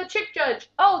 No, they have the chick judge.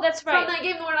 Oh, that's right. From that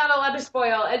game that we're not allowed to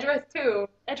spoil, Edgeworth 2.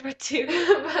 Edward 2.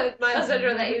 But Miles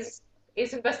Edgeworth, the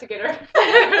Ace Investigator.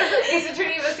 Ace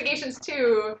Attorney Investigations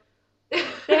 2.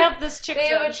 They have this chick They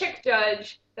have a judge. chick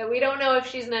judge that we don't know if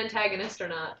she's an antagonist or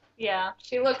not. Yeah.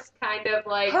 She looks kind of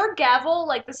like... Her gavel,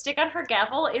 like the stick on her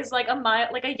gavel, is like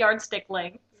a yardstick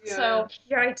length. Yeah. So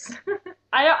yikes.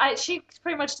 she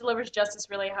pretty much delivers justice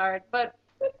really hard, but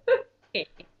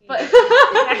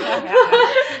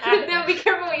Now be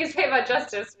careful what you say about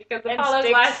Justice, because And Apollo's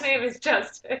Styx. last name is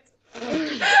Justice.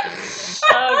 oh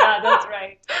god, that's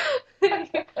right.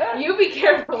 You be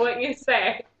careful what you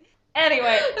say.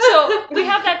 Anyway, so we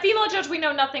have that female judge we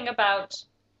know nothing about.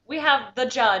 We have the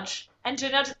judge, and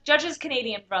judge's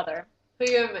Canadian brother. Who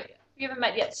you haven't met yet. We haven't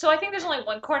met yet. So I think there's only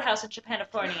one courthouse in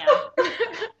Japanifornia.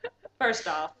 First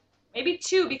off. Maybe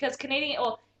 2, because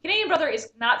Canadian brother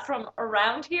is not from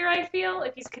around here, I feel,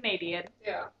 if he's Canadian.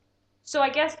 Yeah. So I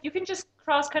guess you can just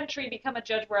cross-country become a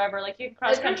judge wherever. Like, you can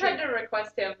cross-country. Edward tried to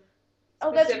request him.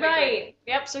 Oh, that's specifically. right.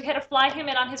 Yep, so he had to fly him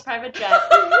in on his private jet.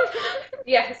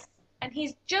 Yes. And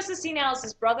he's just as senile as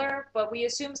his brother, but we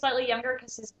assume slightly younger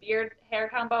because his beard hair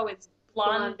combo is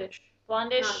blondish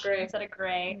Not gray. instead of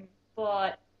gray.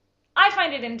 But I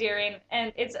find it endearing,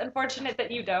 and it's unfortunate that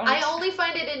you don't. I only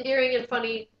find it endearing and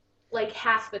funny like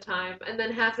half the time, and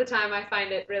then half the time I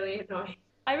find it really annoying.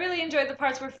 I really enjoyed the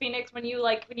parts where Phoenix, when you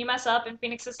mess up, and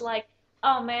Phoenix is like,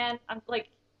 "Oh man," I'm like,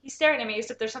 he's staring at me as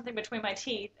if there's something between my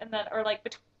teeth, and then or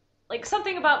like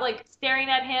something about like staring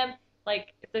at him,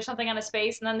 like if there's something on his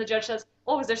face, and then the judge says,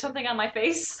 "Oh, is there something on my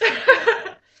face?"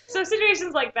 So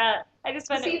situations like that, I just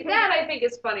find See, it. that I think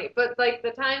is funny, but like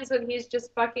the times when he's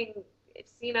just fucking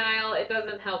senile, it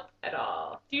doesn't help at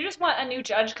all. Do you just want a new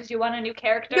judge because you want a new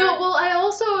character? No, well, I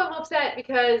also am upset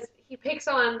because he picks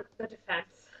on the defense.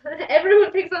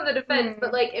 Everyone picks on the defense,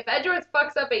 but like if Edgeworth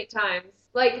fucks up 8 times,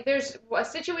 like there's a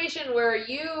situation where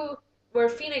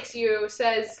Phoenix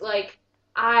says like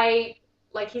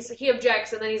he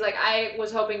objects and then he's like, I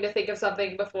was hoping to think of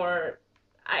something before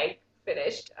I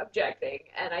finished objecting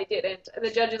and I didn't, and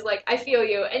the judge is like, I feel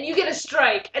you, and you get a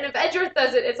strike, and if Edgeworth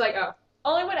does it, it's like, oh.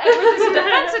 Only when Edward is a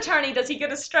defense attorney does he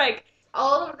get a strike.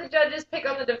 All of the judges pick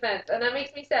on the defense, and that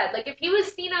makes me sad. Like, if he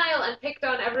was senile and picked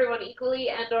on everyone equally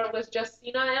and/or was just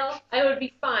senile, I would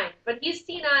be fine. But he's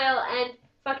senile and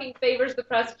fucking favors the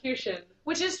prosecution.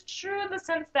 Which is true in the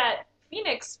sense that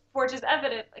Phoenix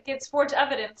gets forged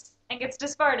evidence and gets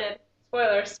discarded.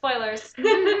 Spoilers. Spoilers.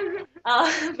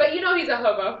 But you know he's a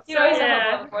hobo. You know he's a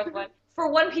hobo in the fourth one.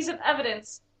 For one piece of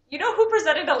evidence. You know who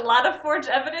presented a lot of forged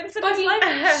evidence in his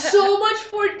life? So much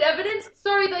forged evidence.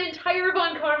 Sorry, the entire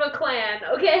Von Karma clan.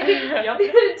 Okay, Yep.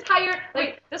 The entire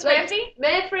This Francie?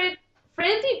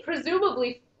 Francie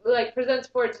presumably presents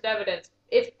forged evidence.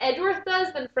 If Edgeworth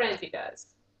does, then Francie does.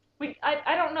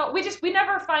 I don't know. We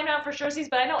never find out for sure,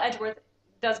 but I know Edgeworth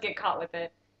does get caught with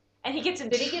it, and he gets in.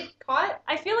 Did he get caught?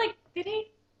 I feel like did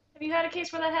he? Have you had a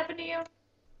case where that happened to you?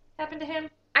 Happened to him?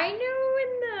 I know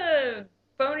in the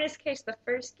bonus case, the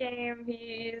first game,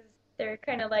 they're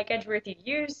kind of like Edgeworth. He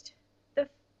used the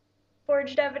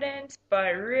forged evidence,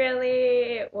 but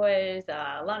really it was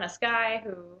Lana Skye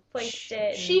who placed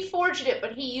it. She forged it,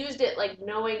 but he used it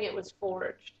knowing it was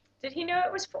forged. Did he know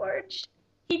it was forged?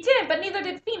 He didn't, but neither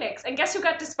did Phoenix. And guess who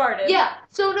got discarded? Yeah.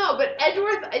 So no, but I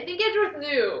think Edgeworth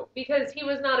knew because he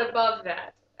was not above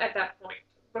that at that point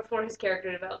before his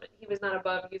character development. He was not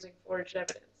above using forged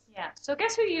evidence. Yeah. So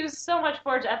guess who used so much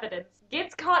forged evidence,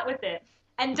 gets caught with it,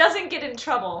 and doesn't get in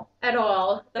trouble? At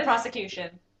all. The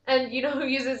prosecution. And you know who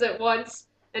uses it once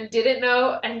and didn't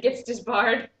know and gets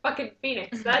disbarred? Fucking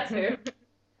Phoenix. That's who.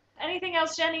 Anything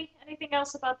else, Jenny? Anything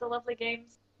else about the lovely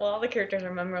games? Well, all the characters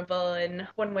are memorable in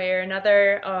one way or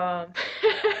another. I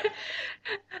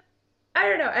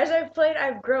don't know. As I've played,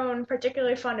 I've grown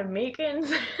particularly fond of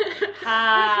Meekins.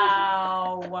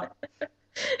 How?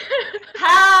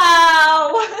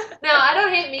 How? Now, I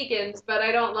don't hate Meekins, but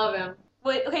I don't love him.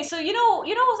 Wait, okay, so you know,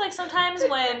 like sometimes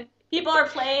when people are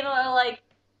playing, they're like,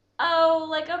 oh,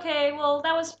 like okay, well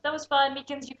that was fun.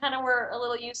 Meekins, you kind of were a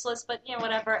little useless, but you know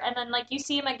whatever. And then like you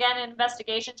see him again in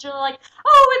investigations, you're like,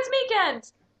 oh, it's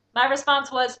Meekins. My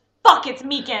response was, fuck, it's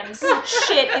Meekins.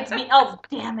 Shit, it's me. Oh,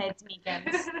 damn it, it's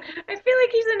Meekins. I feel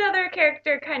like he's another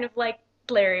character kind of like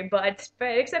Larry Butts,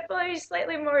 but except for he's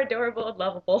slightly more adorable and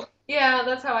lovable. Yeah,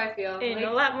 that's how I feel. And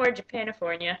a lot more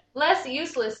Japanifornia. Less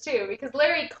useless too, because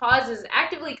Larry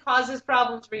actively causes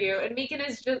problems for you, and Meekins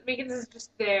is just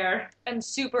there. And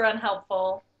super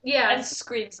unhelpful. Yeah. And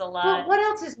screams a lot. Well, what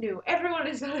else is new? Everyone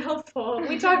is unhelpful.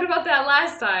 We talked about that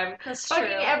last time. That's Fucking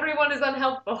true. everyone is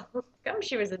unhelpful.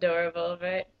 Gumshoe was adorable,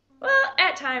 but, well,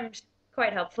 at times,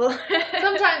 quite helpful.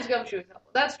 Sometimes Gumshoe is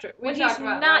helpful. That's true. When he's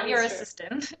not your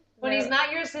assistant. When he's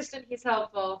not your assistant, he's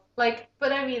helpful. But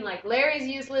I mean, Larry's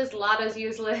useless, Lotta's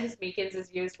useless, Meekins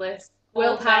is useless,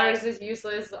 Will Powers is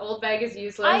useless, Old Bag is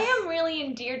useless. I am really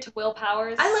endeared to Will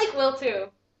Powers. I like Will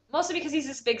too. Mostly because he's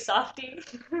this big softie.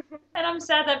 And I'm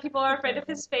sad that people are afraid of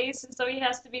his face, and so he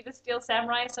has to be the Steel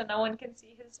Samurai so no one can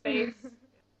see his face.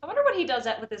 I wonder what he does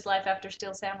with his life after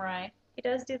Steel Samurai. He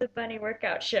does do the bunny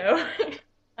workout show.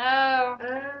 Oh,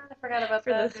 I forgot about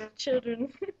for that. the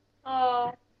children.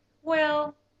 Oh,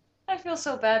 Will, I feel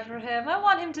so bad for him. I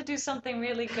want him to do something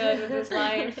really good with his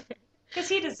life. Because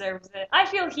he deserves it. I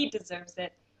feel he deserves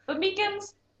it. But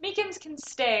Meekins can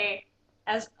stay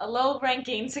as a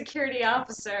low-ranking security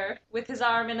officer with his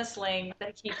arm in a sling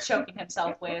that he keeps choking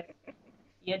himself with.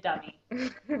 You dummy.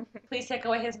 Please take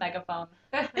away his megaphone.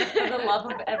 For the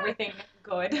love of everything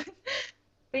good.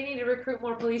 They need to recruit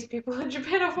more police people in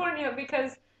Japanifornia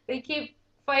because they keep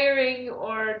firing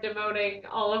or demoting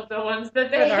all of the ones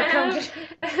that they That are have. competent.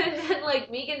 And then,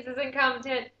 like, Meekins is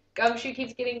incompetent. Gumshoe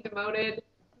keeps getting demoted.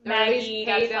 Or at least Maggie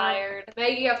got paid off. fired.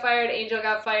 Maggie got fired. Angel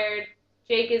got fired.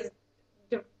 Jake is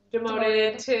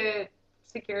demoted to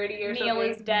security or Neil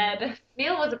something. is dead.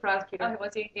 Neil was a prosecutor. Oh,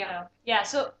 was he? Yeah. No. Yeah,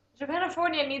 so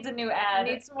Japanifornia needs a new ad.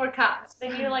 Need some more cops. They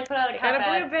need to, like, put out a I cop got a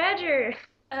blue ad. badger.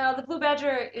 The blue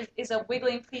badger is a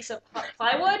wiggling piece of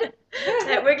plywood.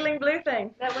 That wiggling blue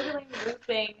thing. That wiggling blue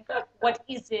thing. What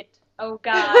is it? Oh,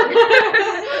 God.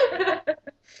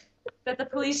 That the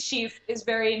police chief is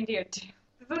very endeared to.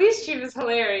 The police chief is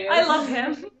hilarious. I love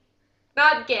him.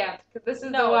 Not Gant, because this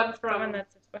is No, the one The from. one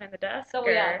that sits behind the desk. So,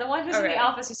 or- yeah, the one who's in Okay. the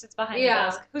office who sits behind Yeah.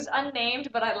 the desk, who's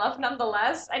unnamed, but I love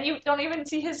nonetheless, and you don't even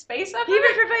see his face ever. He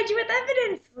even provides you with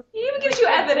evidence. He even gives you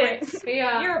evidence.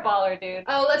 Yeah. You're a baller, dude.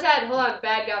 Oh, let's add. Hold on.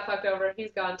 Bad got fucked over.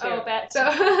 He's gone too. Oh, bad.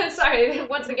 So sorry.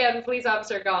 Once again, police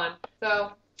officer gone.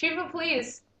 So chief of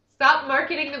police, stop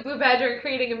marketing the Blue Badger and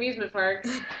creating amusement parks,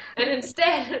 and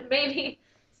instead maybe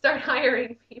start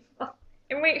hiring people.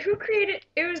 And wait, who created?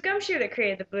 It was Gumshoe that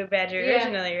created the blue badger Yeah.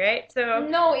 originally, right? So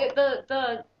No,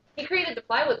 He created the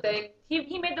plywood thing.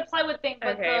 he made the plywood thing,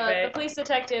 but Okay, the but- police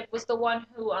detective was the one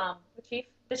who The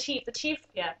chief. the chief,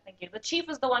 yeah, thank you. The chief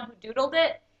was the one who doodled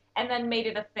it and then made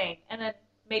it a thing, and then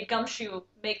made Gumshoe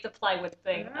make the plywood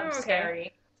thing Oh, of okay.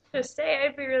 Scary. just say,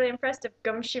 I'd be really impressed if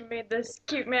Gumshoe made this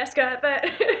cute mascot. That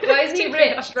Why is he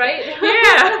rich, right?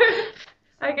 Yeah.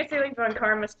 I guess he like on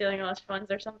Karma stealing all his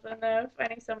funds or something, though.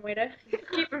 Finding some way to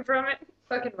keep him from it.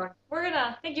 Fucking wrong. We're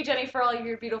gonna thank you, Jenny, for all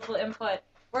your beautiful input.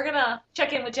 We're gonna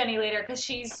check in with Jenny later because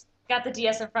she's got the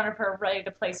DS in front of her ready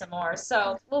to play some more.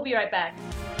 So we'll be right back.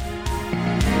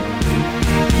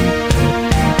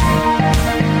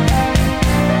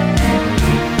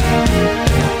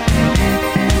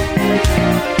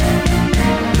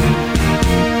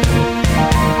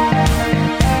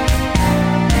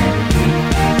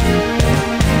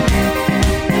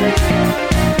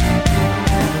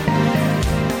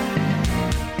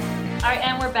 Alright,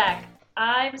 and we're back.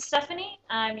 I'm Stephanie.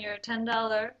 I'm your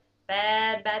 $10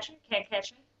 bad badger. Can't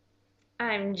catch me.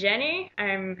 I'm Jenny.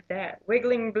 I'm that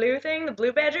wiggling blue thing, the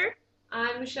blue badger.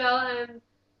 I'm Michelle. I'm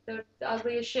the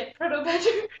ugly as shit proto badger.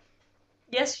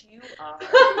 Yes, you are.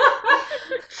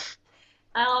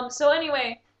 So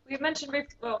anyway, we've mentioned,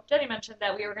 Jenny mentioned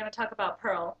that we were going to talk about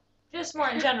Pearl. Just more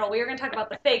in general, we were going to talk about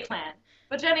the Fae Clan.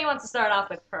 But Jenny wants to start off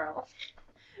with Pearl.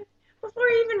 Before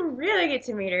you even really get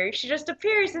to meet her, she just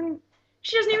appears and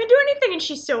she doesn't even do anything, and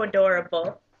she's so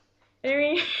adorable. I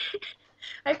mean,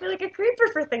 I feel like a creeper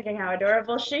for thinking how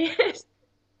adorable she is.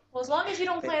 Well, as long as you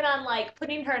don't plan on, like,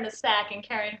 putting her in a sack and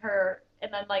carrying her,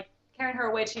 and then, like, carrying her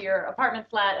away to your apartment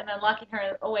flat and then locking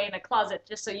her away in a closet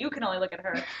just so you can only look at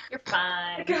her, you're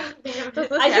fine. God damn Does it.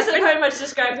 this I just happen? very much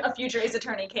described a future Ace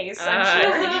Attorney case, I'm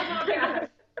Oh, sure. God.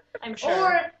 I'm sure.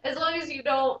 Or as long as you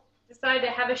don't decide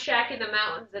to have a shack in the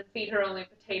mountains and feed her only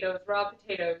potatoes, raw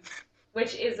potatoes,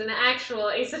 which is an actual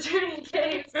Ace Attorney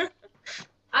case.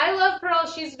 I love Pearl.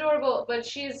 She's adorable, but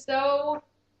she's so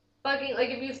fucking, like,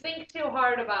 if you think too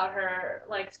hard about her,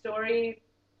 like, story,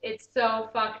 it's so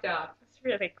fucked up. It's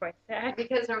really quite sad.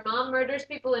 Because her mom murders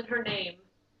people in her name,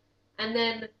 and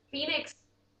then Phoenix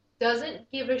doesn't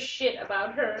give a shit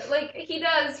about her. Like, he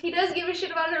does give a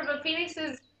shit about her, but Phoenix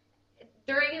is,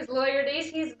 during his lawyer days,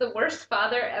 he's the worst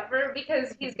father ever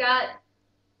because he's got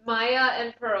Maya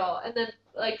and Pearl, and then,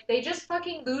 like, they just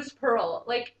fucking lose Pearl,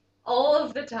 like, all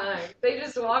of the time. They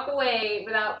just walk away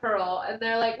without Pearl, and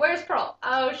they're like, where's Pearl?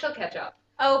 Oh, she'll catch up.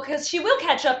 Oh, because she will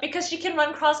catch up because she can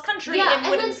run cross country Yeah, in and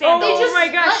wooden then sandals. they just Oh my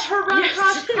gosh, let her run yes.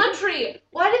 cross country.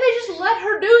 Why did they just let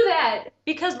her do that?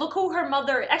 Because look who her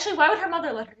mother. Actually, why would her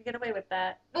mother let her get away with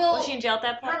that? Well, Was she in jail at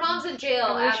that point? her mom's in jail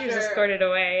I believe after. she was escorted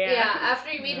away, Yeah, yeah.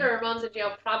 after you meet her, her mom's in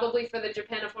jail probably for the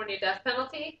Japanifornia death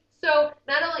penalty. So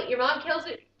not only your mom kills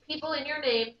people in your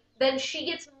name, then she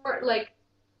gets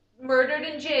murdered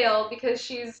in jail because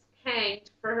she's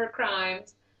hanged for her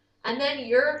crimes, and then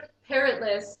you're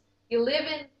parentless. You live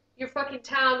in your fucking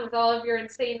town with all of your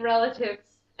insane relatives,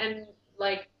 and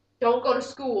like don't go to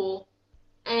school,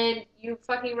 and you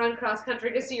fucking run cross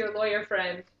country to see your lawyer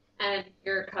friend and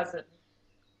your cousin,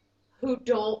 who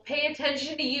don't pay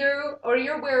attention to you or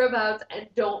your whereabouts and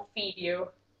don't feed you.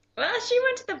 Well, she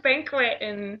went to the banquet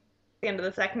in the end of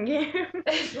the second game.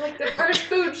 It's like the first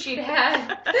food she'd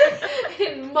had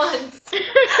in months.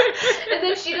 And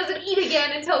then she doesn't eat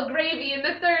again until gravy in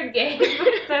the third game.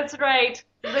 That's right.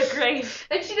 The gravy.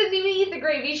 And she doesn't even eat the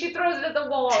gravy, she throws it at the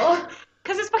wall.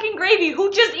 Because it's fucking gravy.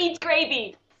 Who just eats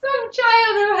gravy? Some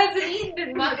child who hasn't eaten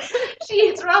in months. She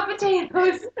eats raw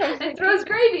potatoes and throws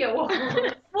gravy at walls.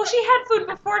 Well, she had food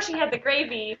before she had the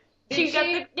gravy. Did got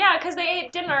she? the because they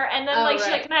ate dinner and then Oh, she's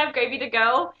like, right. "Can I have gravy to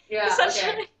go?" Yeah,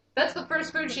 Essentially. okay. That's the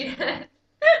first food she had.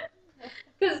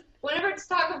 Because whenever it's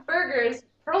talk of burgers,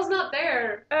 Pearl's not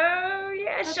there. Oh,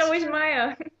 yeah, That's so is true.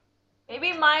 Maya.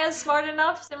 Maybe Maya's smart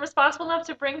enough and responsible enough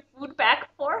to bring food back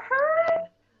for her.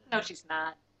 No, she's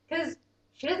not. Because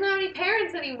she doesn't have any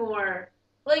parents anymore.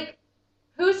 Like,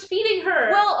 who's feeding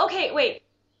her? Well, okay, wait.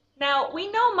 Now, we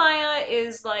know Maya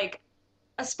is like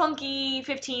a spunky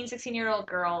 15, 16-year-old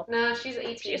girl. no, she's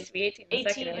 18. She used to be 18 the 18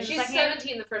 second is- one. She's second?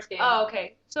 17 the first game. Oh,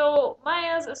 okay. So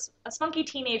Maya's a spunky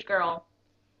teenage girl,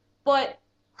 but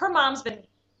her mom's been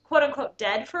quote unquote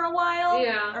dead for a while,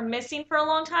 Yeah. or missing for a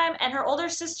long time, and her older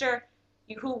sister,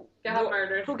 Got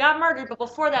murdered. who got murdered, but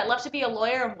before that left to be a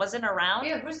lawyer and wasn't around.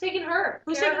 Yeah, who's taking her?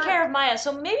 Who's taking care of Maya?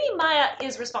 So maybe Maya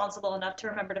is responsible enough to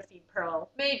remember to feed Pearl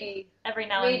Maybe. every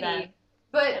now Maybe. and then,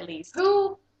 But at least.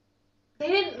 who? They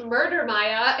didn't murder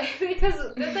Maya because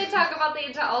didn't they talk about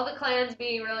all the clans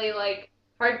being really like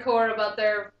hardcore about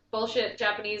their bullshit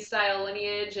Japanese style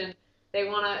lineage and they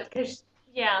want to because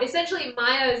Yeah. essentially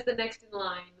Maya is the next in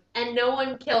line and no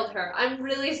one killed her. I'm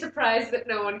really surprised that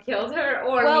no one killed her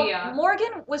or Well, Mia.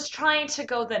 Morgan was trying to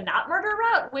go the not murder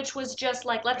route, which was just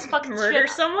like, let's fucking Murder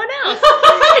shit. someone else.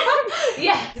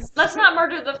 Yes. Let's not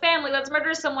murder the family. Let's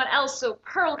murder someone else so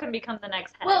Pearl can become the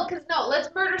next head. Well, because no,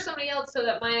 let's murder somebody else so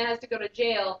that Maya has to go to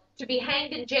jail to be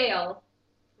hanged in jail.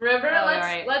 Remember? Oh, let's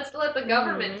right. let's let the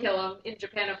government Mhm. kill him in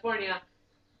Japanifornia,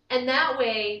 and that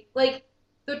way, like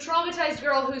the traumatized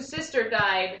girl whose sister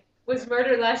died was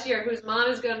murdered last year, whose mom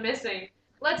has gone missing.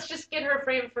 Let's just get her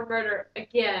framed for murder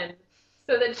again,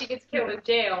 so that she gets killed in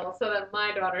jail, so that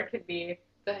my daughter can be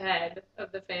the head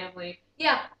of the family.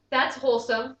 Yeah, that's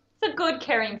wholesome. it's a good,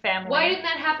 caring family. Why didn't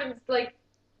that happen, like,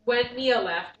 when Mia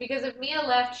left? Because if Mia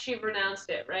left, she renounced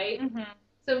it, right? Mm-hmm.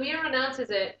 So Mia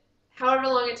renounces it, however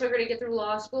long it took her to get through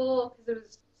law school, because it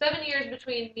was 7 years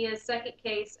between Mia's second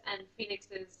case and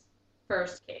Phoenix's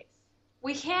first case.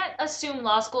 We can't assume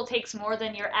law school takes more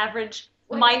than your average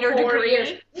Like minor 4 degree.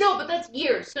 years. No, but that's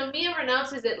years. So Mia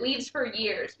renounces it, leaves for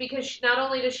years, because not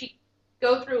only does she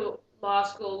go through law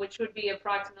school, which would be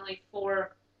approximately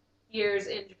 4 years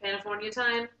in Japanifornia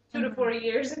time, 2 to 4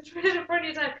 years in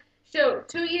Japanifornia time. So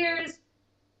 2 years,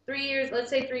 3 years, let's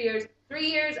say 3 years, 3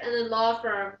 years, and then law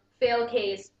firm, fail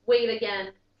case, wait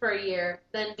again for a year,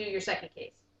 then do your second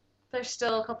case. There's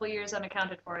still a couple years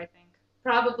unaccounted for, I think.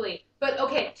 Probably. But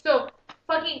okay, so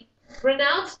fucking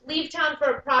renounce, leave town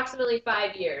for approximately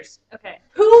 5 years. Okay.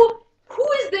 Who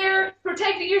is there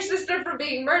protecting your sister from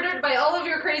being murdered by all of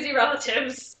your crazy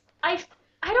relatives? I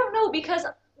don't know, because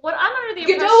what I'm under the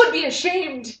Godot impression... would be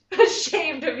ashamed.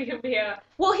 Ashamed of you, Mia.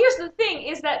 Well, here's the thing,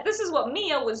 is that this is what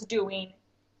Mia was doing.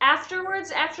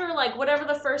 Afterwards, after, like, whatever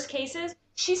the first case is,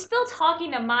 she's still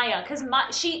talking to Maya, because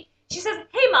she says,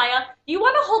 hey, Maya, you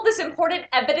want to hold this important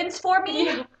evidence for me?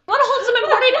 Yeah. You want to hold some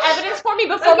important evidence for me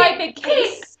before my big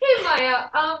case? Hey, Maya,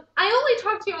 I only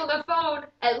talk to you on the phone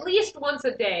at least once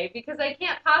a day because I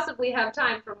can't possibly have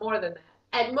time for more than that.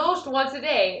 At most once a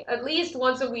day, at least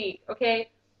once a week, okay?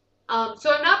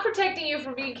 So I'm not protecting you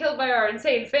from being killed by our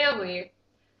insane family.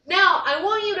 Now, I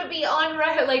want you to be on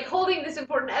record, like, holding this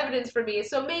important evidence for me,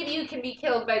 so maybe you can be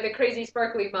killed by the crazy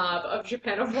sparkly mob of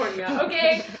Japanifornia,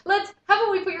 okay? How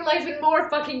about we put your life in more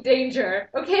fucking danger,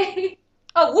 okay?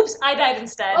 Oh, whoops, I died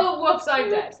instead. Oh, whoops, I'm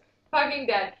dead. Fucking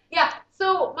dead. Yeah,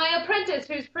 so my apprentice,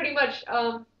 who's pretty much,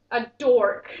 a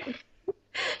dork,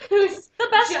 who's The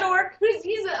best Yeah. dork.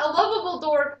 he's a lovable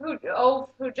dork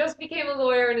who just became a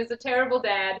lawyer and is a terrible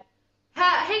dad.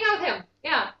 Hang out with him.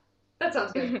 Yeah, that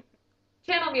sounds good.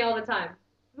 Channel me all the time.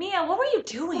 Mia, what were you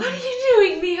doing? What are you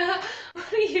doing, Mia?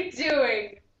 What are you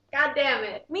doing? God damn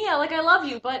it. Mia, like, I love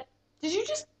you, but did you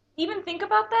just even think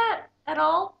about that at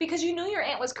all? Because you knew your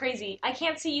aunt was crazy. I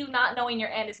can't see you not knowing your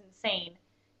aunt is insane.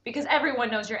 Because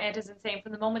everyone knows your aunt is insane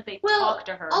from the moment they talk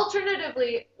to her.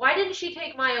 Alternatively, why didn't she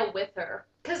take Maya with her?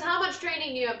 Because how much training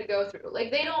do you have to go through? Like,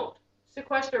 they don't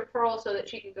sequester Pearl so that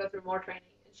she can go through more training.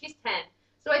 And she's 10.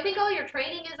 So I think all your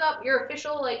training is up. Your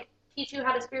official, like, teach you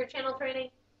how to spirit channel training.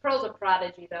 Pearl's a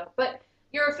prodigy, though. But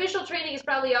your official training is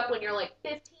probably up when you're, like,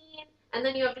 15. And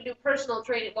then you have to do personal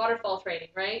training, waterfall training,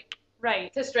 right?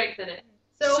 Right. To strengthen it.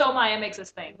 So Maya makes us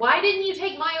think. Why didn't you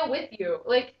take Maya with you?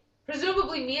 Like,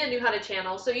 presumably Mia knew how to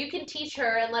channel, so you can teach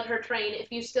her and let her train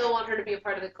if you still want her to be a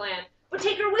part of the clan. But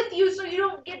take her with you so you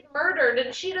don't get murdered,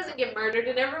 and she doesn't get murdered,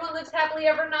 and everyone lives happily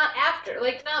ever not after.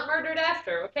 Like, not murdered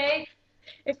after, okay?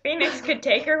 If Phoenix could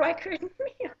take her, why couldn't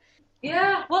Mia?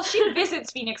 Yeah. Well, she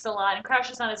visits Phoenix a lot and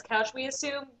crashes on his couch, we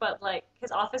assume, but like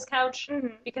his office couch,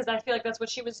 Mhm. because I feel like that's what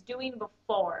she was doing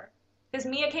before. Because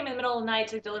Mia came in the middle of the night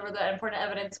to deliver the important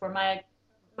evidence where Maya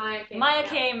Maya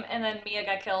came and then Mia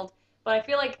got killed. But I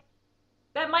feel like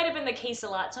that might have been the case a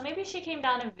lot. So maybe she came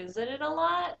down and visited a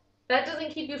lot. That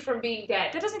doesn't keep you from being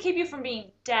dead. That doesn't keep you from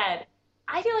being dead.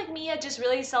 I feel like Mia just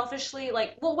really selfishly,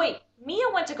 like, well, wait, Mia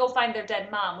went to go find their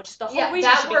dead mom, which is the whole Yeah, reason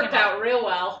that she worked became out real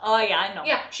well. Oh, yeah, I know.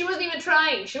 Yeah, she wasn't even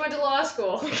trying. She went to law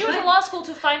school. She went to law school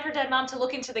to find her dead mom to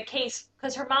look into the case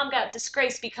because her mom got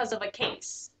disgraced because of a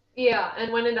case. Yeah,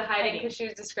 and went into hiding because she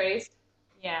was disgraced.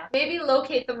 Yeah. Maybe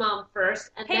locate the mom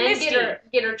first, and Hey, then Misty.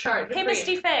 get her charged. Hey, free.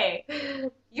 Misty Faye,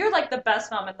 you're like the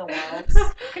best mom in the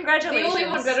world. Congratulations. The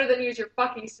only one better than you is your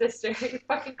fucking sister. Your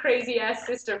fucking crazy ass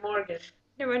sister Morgan.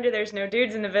 No wonder there's no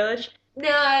dudes in the village.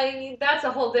 Nah, that's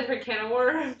a whole different can of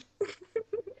worms.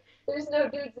 There's no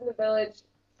dudes in the village,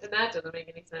 and that doesn't make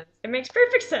any sense. It makes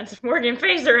perfect sense if Morgan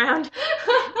Faye's around.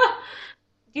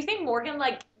 Do you think Morgan,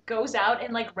 like, goes out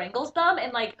and, like, wrangles them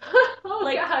and, like, Oh,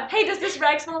 like, God. hey, does this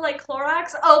rag smell like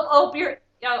Clorox? Oh,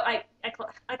 I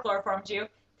chloroformed you.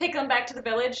 Take them back to the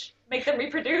village, make them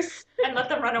reproduce, and let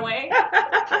them run away.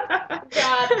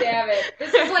 God damn it.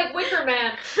 This is like Wicker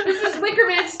Man. This is Wicker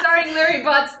Man starring Larry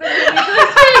Butts.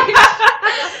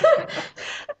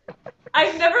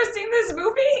 I've never seen this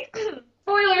movie.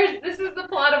 Spoilers, this is the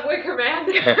plot of Wicker Man.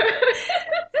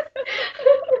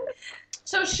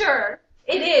 So sure,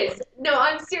 It is. No,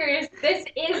 I'm serious. This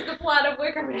is the plot of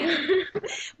Wicker Man.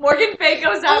 Morgan Faye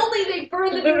goes out. Only they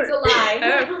burn the dudes alive.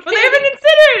 Well, they have an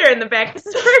incinerator in the back. This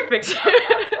is perfect.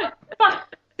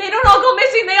 Fuck, they don't all go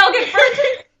missing. They all get burnt.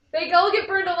 They all get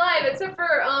burned alive, except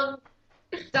for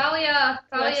Dahlia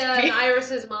and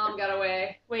Iris's mom got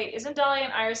away. Wait, isn't Dahlia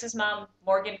and Iris's mom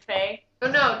Morgan Faye? Oh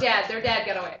no, their dad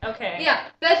got away. Okay. Yeah,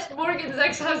 that's Morgan's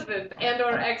ex-husband and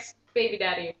or ex-baby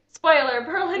daddy. Spoiler: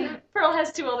 Pearl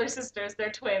has two older sisters.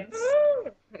 They're twins,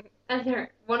 And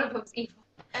one of them's evil.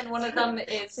 and one of them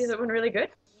is Is that one really good?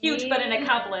 huge but an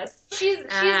accomplice. She's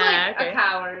like okay. a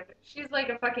coward. She's like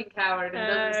a fucking coward and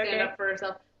doesn't stand Okay. up for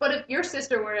herself. But if your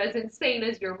sister were as insane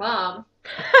as your mom,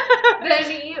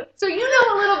 then you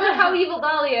know a little bit how evil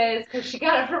Dahlia is because she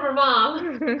got it from her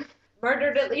mom.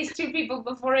 Murdered at least 2 people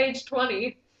before age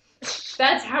 20.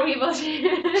 That's how evil she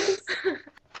is.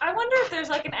 I wonder if there's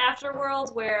like an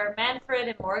afterworld where Manfred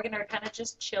and Morgan are kind of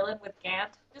just chilling with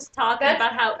Gant, just talking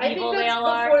about how I evil think they that's all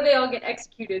are. before they all get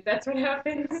executed. That's what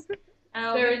happens.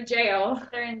 Oh, They're in jail.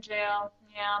 they're in jail.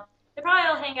 Yeah, they probably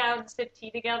all hang out and sip tea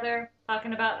together,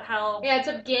 talking about how. Yeah,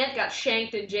 except Gant got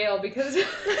shanked in jail because he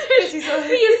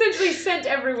essentially sent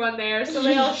everyone there, so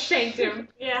they all shanked him.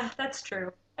 Yeah, that's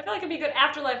true. I feel like it'd be a good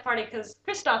afterlife party because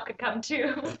Kristoff could come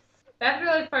too.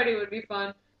 Afterlife party would be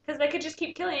fun. Because they could just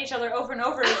keep killing each other over and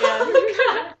over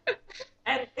again.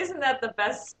 And isn't that the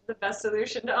best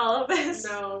solution to all of this?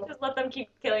 No. Just let them keep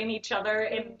killing each other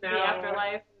in the No.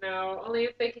 afterlife. No, only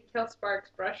if they can kill Sparks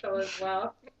Brushel as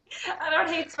well. I don't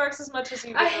hate Sparks as much as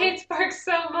you do. I hate Sparks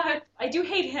so much. I do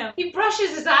hate him. He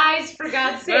brushes his eyes, for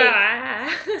God's sake.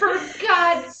 For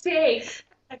God's sake.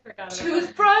 I forgot about that.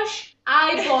 Toothbrush,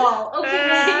 eyeball,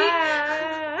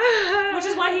 okay? Which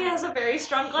is why he has a very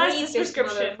strong glasses Hate this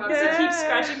prescription. motherfucker. Because he keeps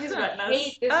scratching his retinas.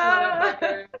 Hate this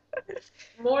motherfucker.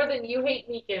 More than you hate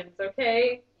Meekins,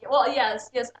 okay? Well, yes.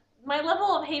 My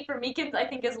level of hate for Meekins, I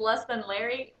think, is less than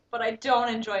Larry, but I don't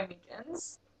enjoy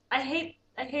Meekins. I hate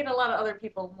a lot of other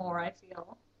people more, I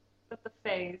feel. But the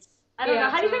Fays. I don't know.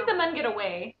 How do you think the men get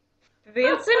away? The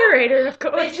incinerator, of They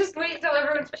course. just wait until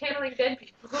everyone's channeling dead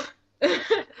people.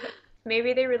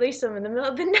 Maybe they release them in the middle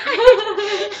of the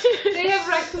night. They have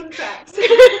raccoon traps. They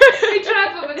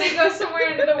trap them and they go somewhere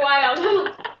into the wild.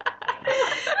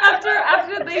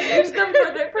 after they've used them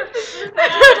for their purposes.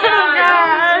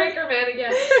 God. Wicker Man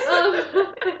again.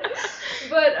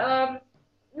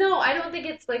 No, I don't think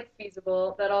it's like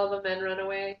feasible that all the men run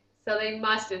away. So they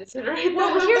must incinerate them.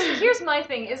 Well, here's my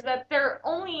thing: is that there's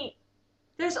only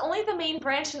the main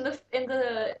branch in the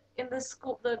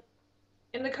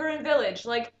current village.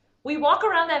 Like, we walk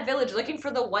around that village looking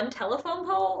for the one telephone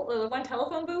pole, or the one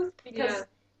telephone booth, because Yeah.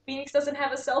 Phoenix doesn't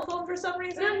have a cell phone for some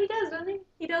reason. No, he does, doesn't he?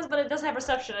 He does, but it doesn't have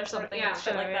reception or something, Yeah.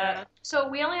 shit like Oh, that. yeah. So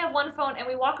we only have one phone, and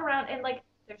we walk around, and like,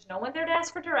 there's no one there to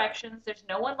ask for directions. There's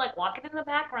no one like walking in the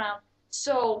background.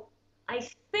 So I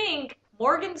think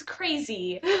Morgan's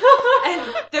crazy,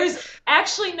 and there's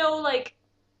actually no like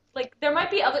there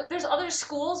might be there's other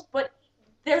schools, but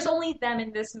there's only them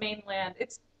in this mainland.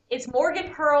 It's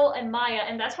Morgan, Pearl, and Maya,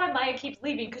 and that's why Maya keeps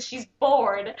leaving, because she's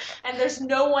bored, and there's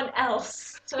no one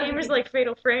else. This game is like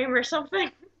Fatal Frame or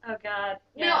something. Oh god.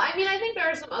 No, I mean, I think there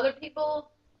are some other people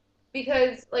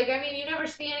Because, like, I mean, you never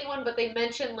see anyone, but they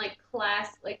mention, like,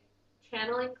 class, like,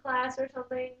 channeling class or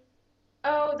something.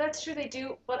 Oh, that's true, they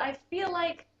do. But I feel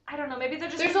like, I don't know, maybe they're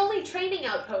just... There's only training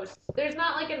outposts. There's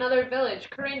not, like, another village.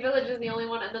 Korean Village is the only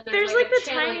one, and then There's like, like a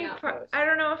the channeling tiny outpost. part. I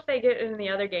don't know if they get it in the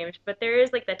other games, but there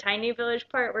is like the tiny village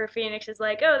part where Phoenix is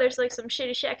like, oh, there's like some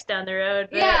shitty shacks down the road,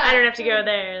 but Yeah. I don't have to go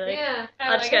there. Like, Yeah.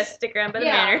 I'll just gotta stick around by the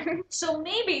Yeah. manor. So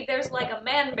maybe there's like a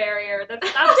man barrier that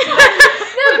stops you.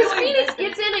 No, because from going Phoenix there.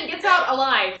 gets in and gets out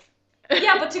alive.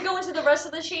 Yeah, but to go into the rest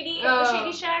of the shady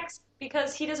Oh. shacks,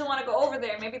 because he doesn't want to go over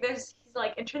there. Maybe he's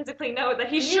like intrinsically know that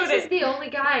he Phoenix shouldn't. is the only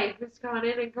guy who's gone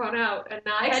in and gone out and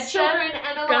not had Except children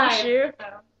and alive. Gumshoe.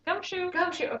 Gumshoe.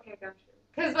 Gumshoe. Okay, Gumshoe.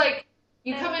 Because, like,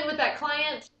 you And- come in with that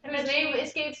client and whose then name she-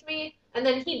 escapes me, and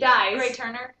then he dies. Gray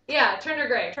Turner. Yeah, Turner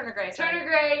Gray. Turner Gray. sorry. Turner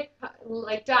Gray,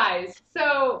 like, dies.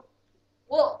 So,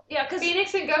 Well, yeah, because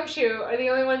Phoenix and Gumshoe are the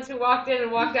only ones who walked in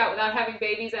and walked out without having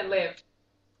babies and lived.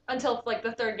 until like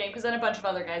the third game, because then a bunch of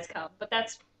other guys come. But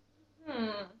that's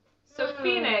So Hmm.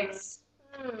 Phoenix,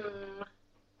 Hmm.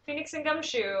 Phoenix and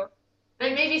Gumshoe.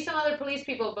 And maybe some other police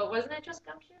people, but wasn't it just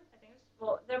Gumshoe? I think.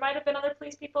 Well, there might have been other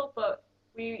police people, but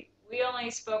we only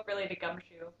spoke really to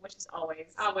Gumshoe, which is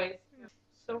always. Always.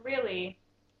 So really,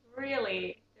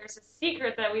 there's a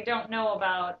secret that we don't know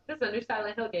about. This is a new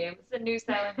Silent Hill game. It's a new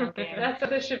Silent Hill game. That's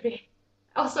what this should be.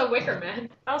 Also, Wicker Man.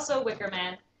 Also, Wicker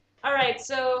Man. All right,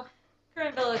 so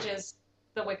Current Village is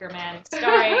the Wicker Man,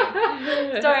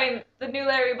 starring the new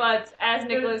Larry Butts as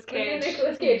Nicolas Cage.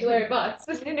 Nicolas Cage, Larry Butts.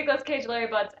 The new Nicolas Cage, Larry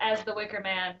Butts as the Wicker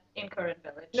Man in Current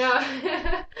Village.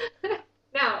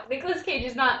 Now, Nicolas Cage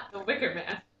is not the Wicker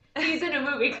Man. He's in a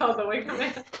movie called The Wicker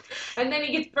Man. And then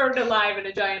he gets burned alive in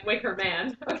a giant Wicker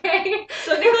Man, okay?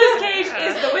 So Nicolas Cage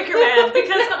is the Wicker Man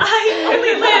because I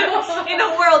only live in a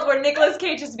world where Nicolas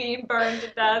Cage is being burned to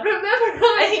death. Remember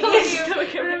how And he is I the told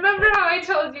Wicker you? Man. Remember how I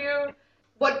told you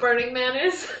what Burning Man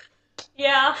is?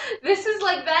 Yeah. This is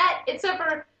like that, except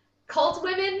for cult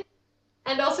women,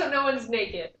 and also no one's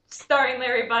naked. Starring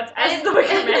Larry Butts as And the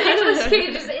Wicker and Man. Nicolas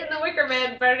Cage is in The Wicker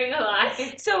Man burning alive.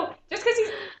 So just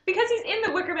because he's in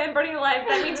the Wicker Man burning alive,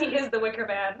 that means he is the Wicker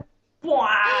Man.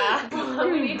 Blah.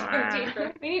 We need to go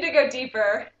deeper. We need to go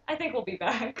deeper. I think we'll be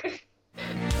back.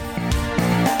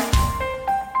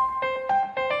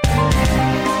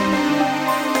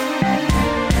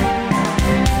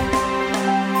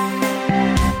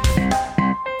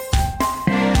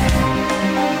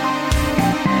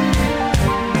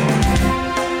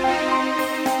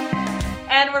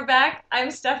 And we're back. I'm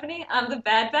Stephanie. I'm the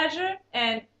Bad Badger,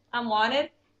 and I'm wanted,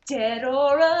 dead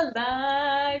or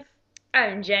alive.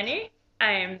 I'm Jenny.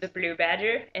 I am the Blue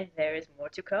Badger, and there is more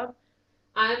to come.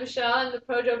 I'm Michelle, I'm the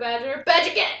Proto Badger.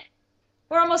 Badge again!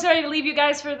 We're almost ready to leave you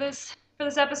guys for this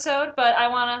episode, but I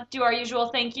want to do our usual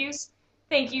thank yous.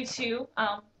 Thank you to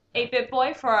 8-Bit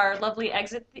Boy for our lovely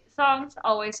exit songs,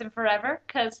 always and forever,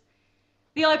 because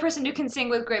the only person who can sing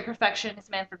with great perfection is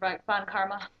Manfred von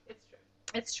Karma. It's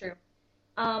true. It's true.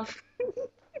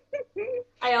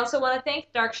 I also want to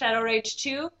thank Dark Shadow Rage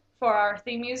 2 for our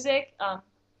theme music.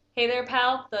 Hey There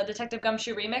Pal, the Detective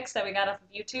Gumshoe remix that we got off of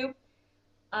YouTube.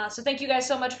 So thank you guys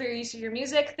so much for your use of your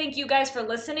music. Thank you guys for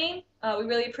listening. We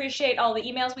really appreciate all the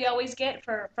emails we always get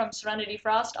from Serenity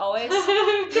Frost, always.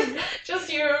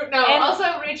 Just you. No, And-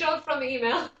 also Rachel from the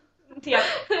email. Yep.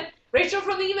 Rachel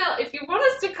from the email, if you want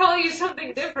us to call you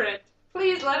something different,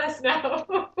 please let us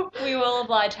know. We will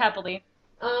oblige happily.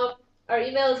 Our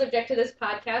email is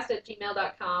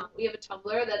objecttothispodcast@gmail.com. We have a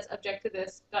Tumblr that's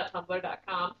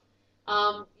objecttothis.tumblr.com.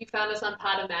 You found us on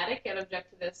Podomatic at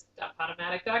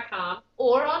objecttothis.podomatic.com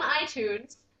or on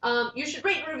iTunes. You should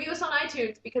rate and review us on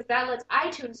iTunes because that lets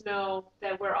iTunes know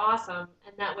that we're awesome,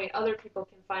 and that way other people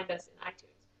can find us in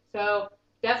iTunes. So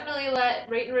definitely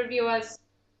rate and review us,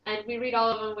 and we read all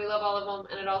of them, we love all of them,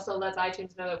 and it also lets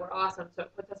iTunes know that we're awesome, so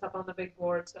it puts us up on the big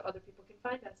board so other people can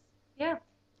find us. Yeah.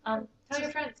 Tell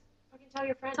your friends. Fucking tell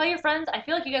your friends. Tell your friends. I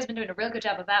feel like you guys have been doing a real good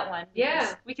job of that one. Yeah.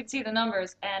 because we can see the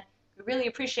numbers, and we really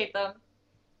appreciate them.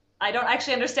 I don't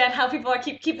actually understand how people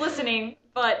keep listening,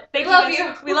 but thank We love guys.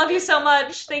 you. We love you so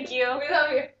much. Thank you. We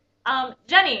love you.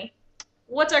 Jenny,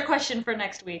 what's our question for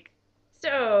next week?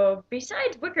 So,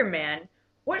 besides Wicker Man,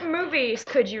 what movies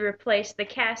could you replace the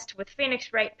cast with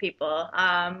Phoenix Wright people?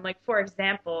 Like, for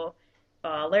example,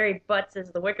 Larry Butts as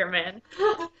the Wicker Man.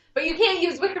 But you can't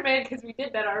use Wicker Man because we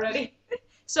did that already.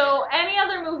 So, any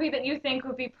other movie that you think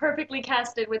would be perfectly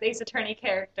casted with Ace Attorney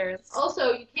characters?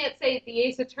 Also, you can't say the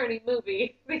Ace Attorney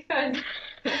movie because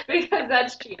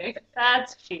that's cheating.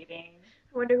 That's cheating.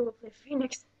 I wonder who will play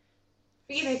Phoenix.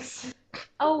 Phoenix.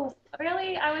 Oh,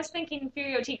 really? I was thinking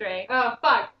Furio Tigre. Oh,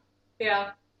 fuck.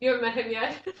 Yeah. You haven't met him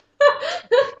yet.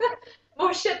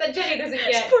 More shit that Jenny doesn't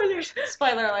get. Spoilers.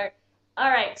 Spoiler alert. All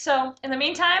right. So in the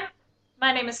meantime,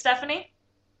 my name is Stephanie.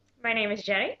 My name is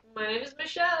Jenny. My name is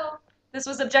Michelle. This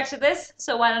was Object to This,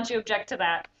 so why don't you object to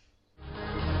that?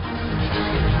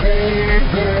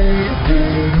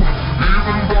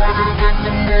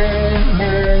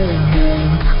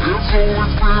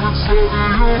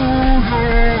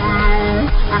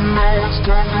 And now it's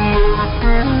time to let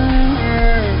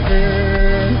it go.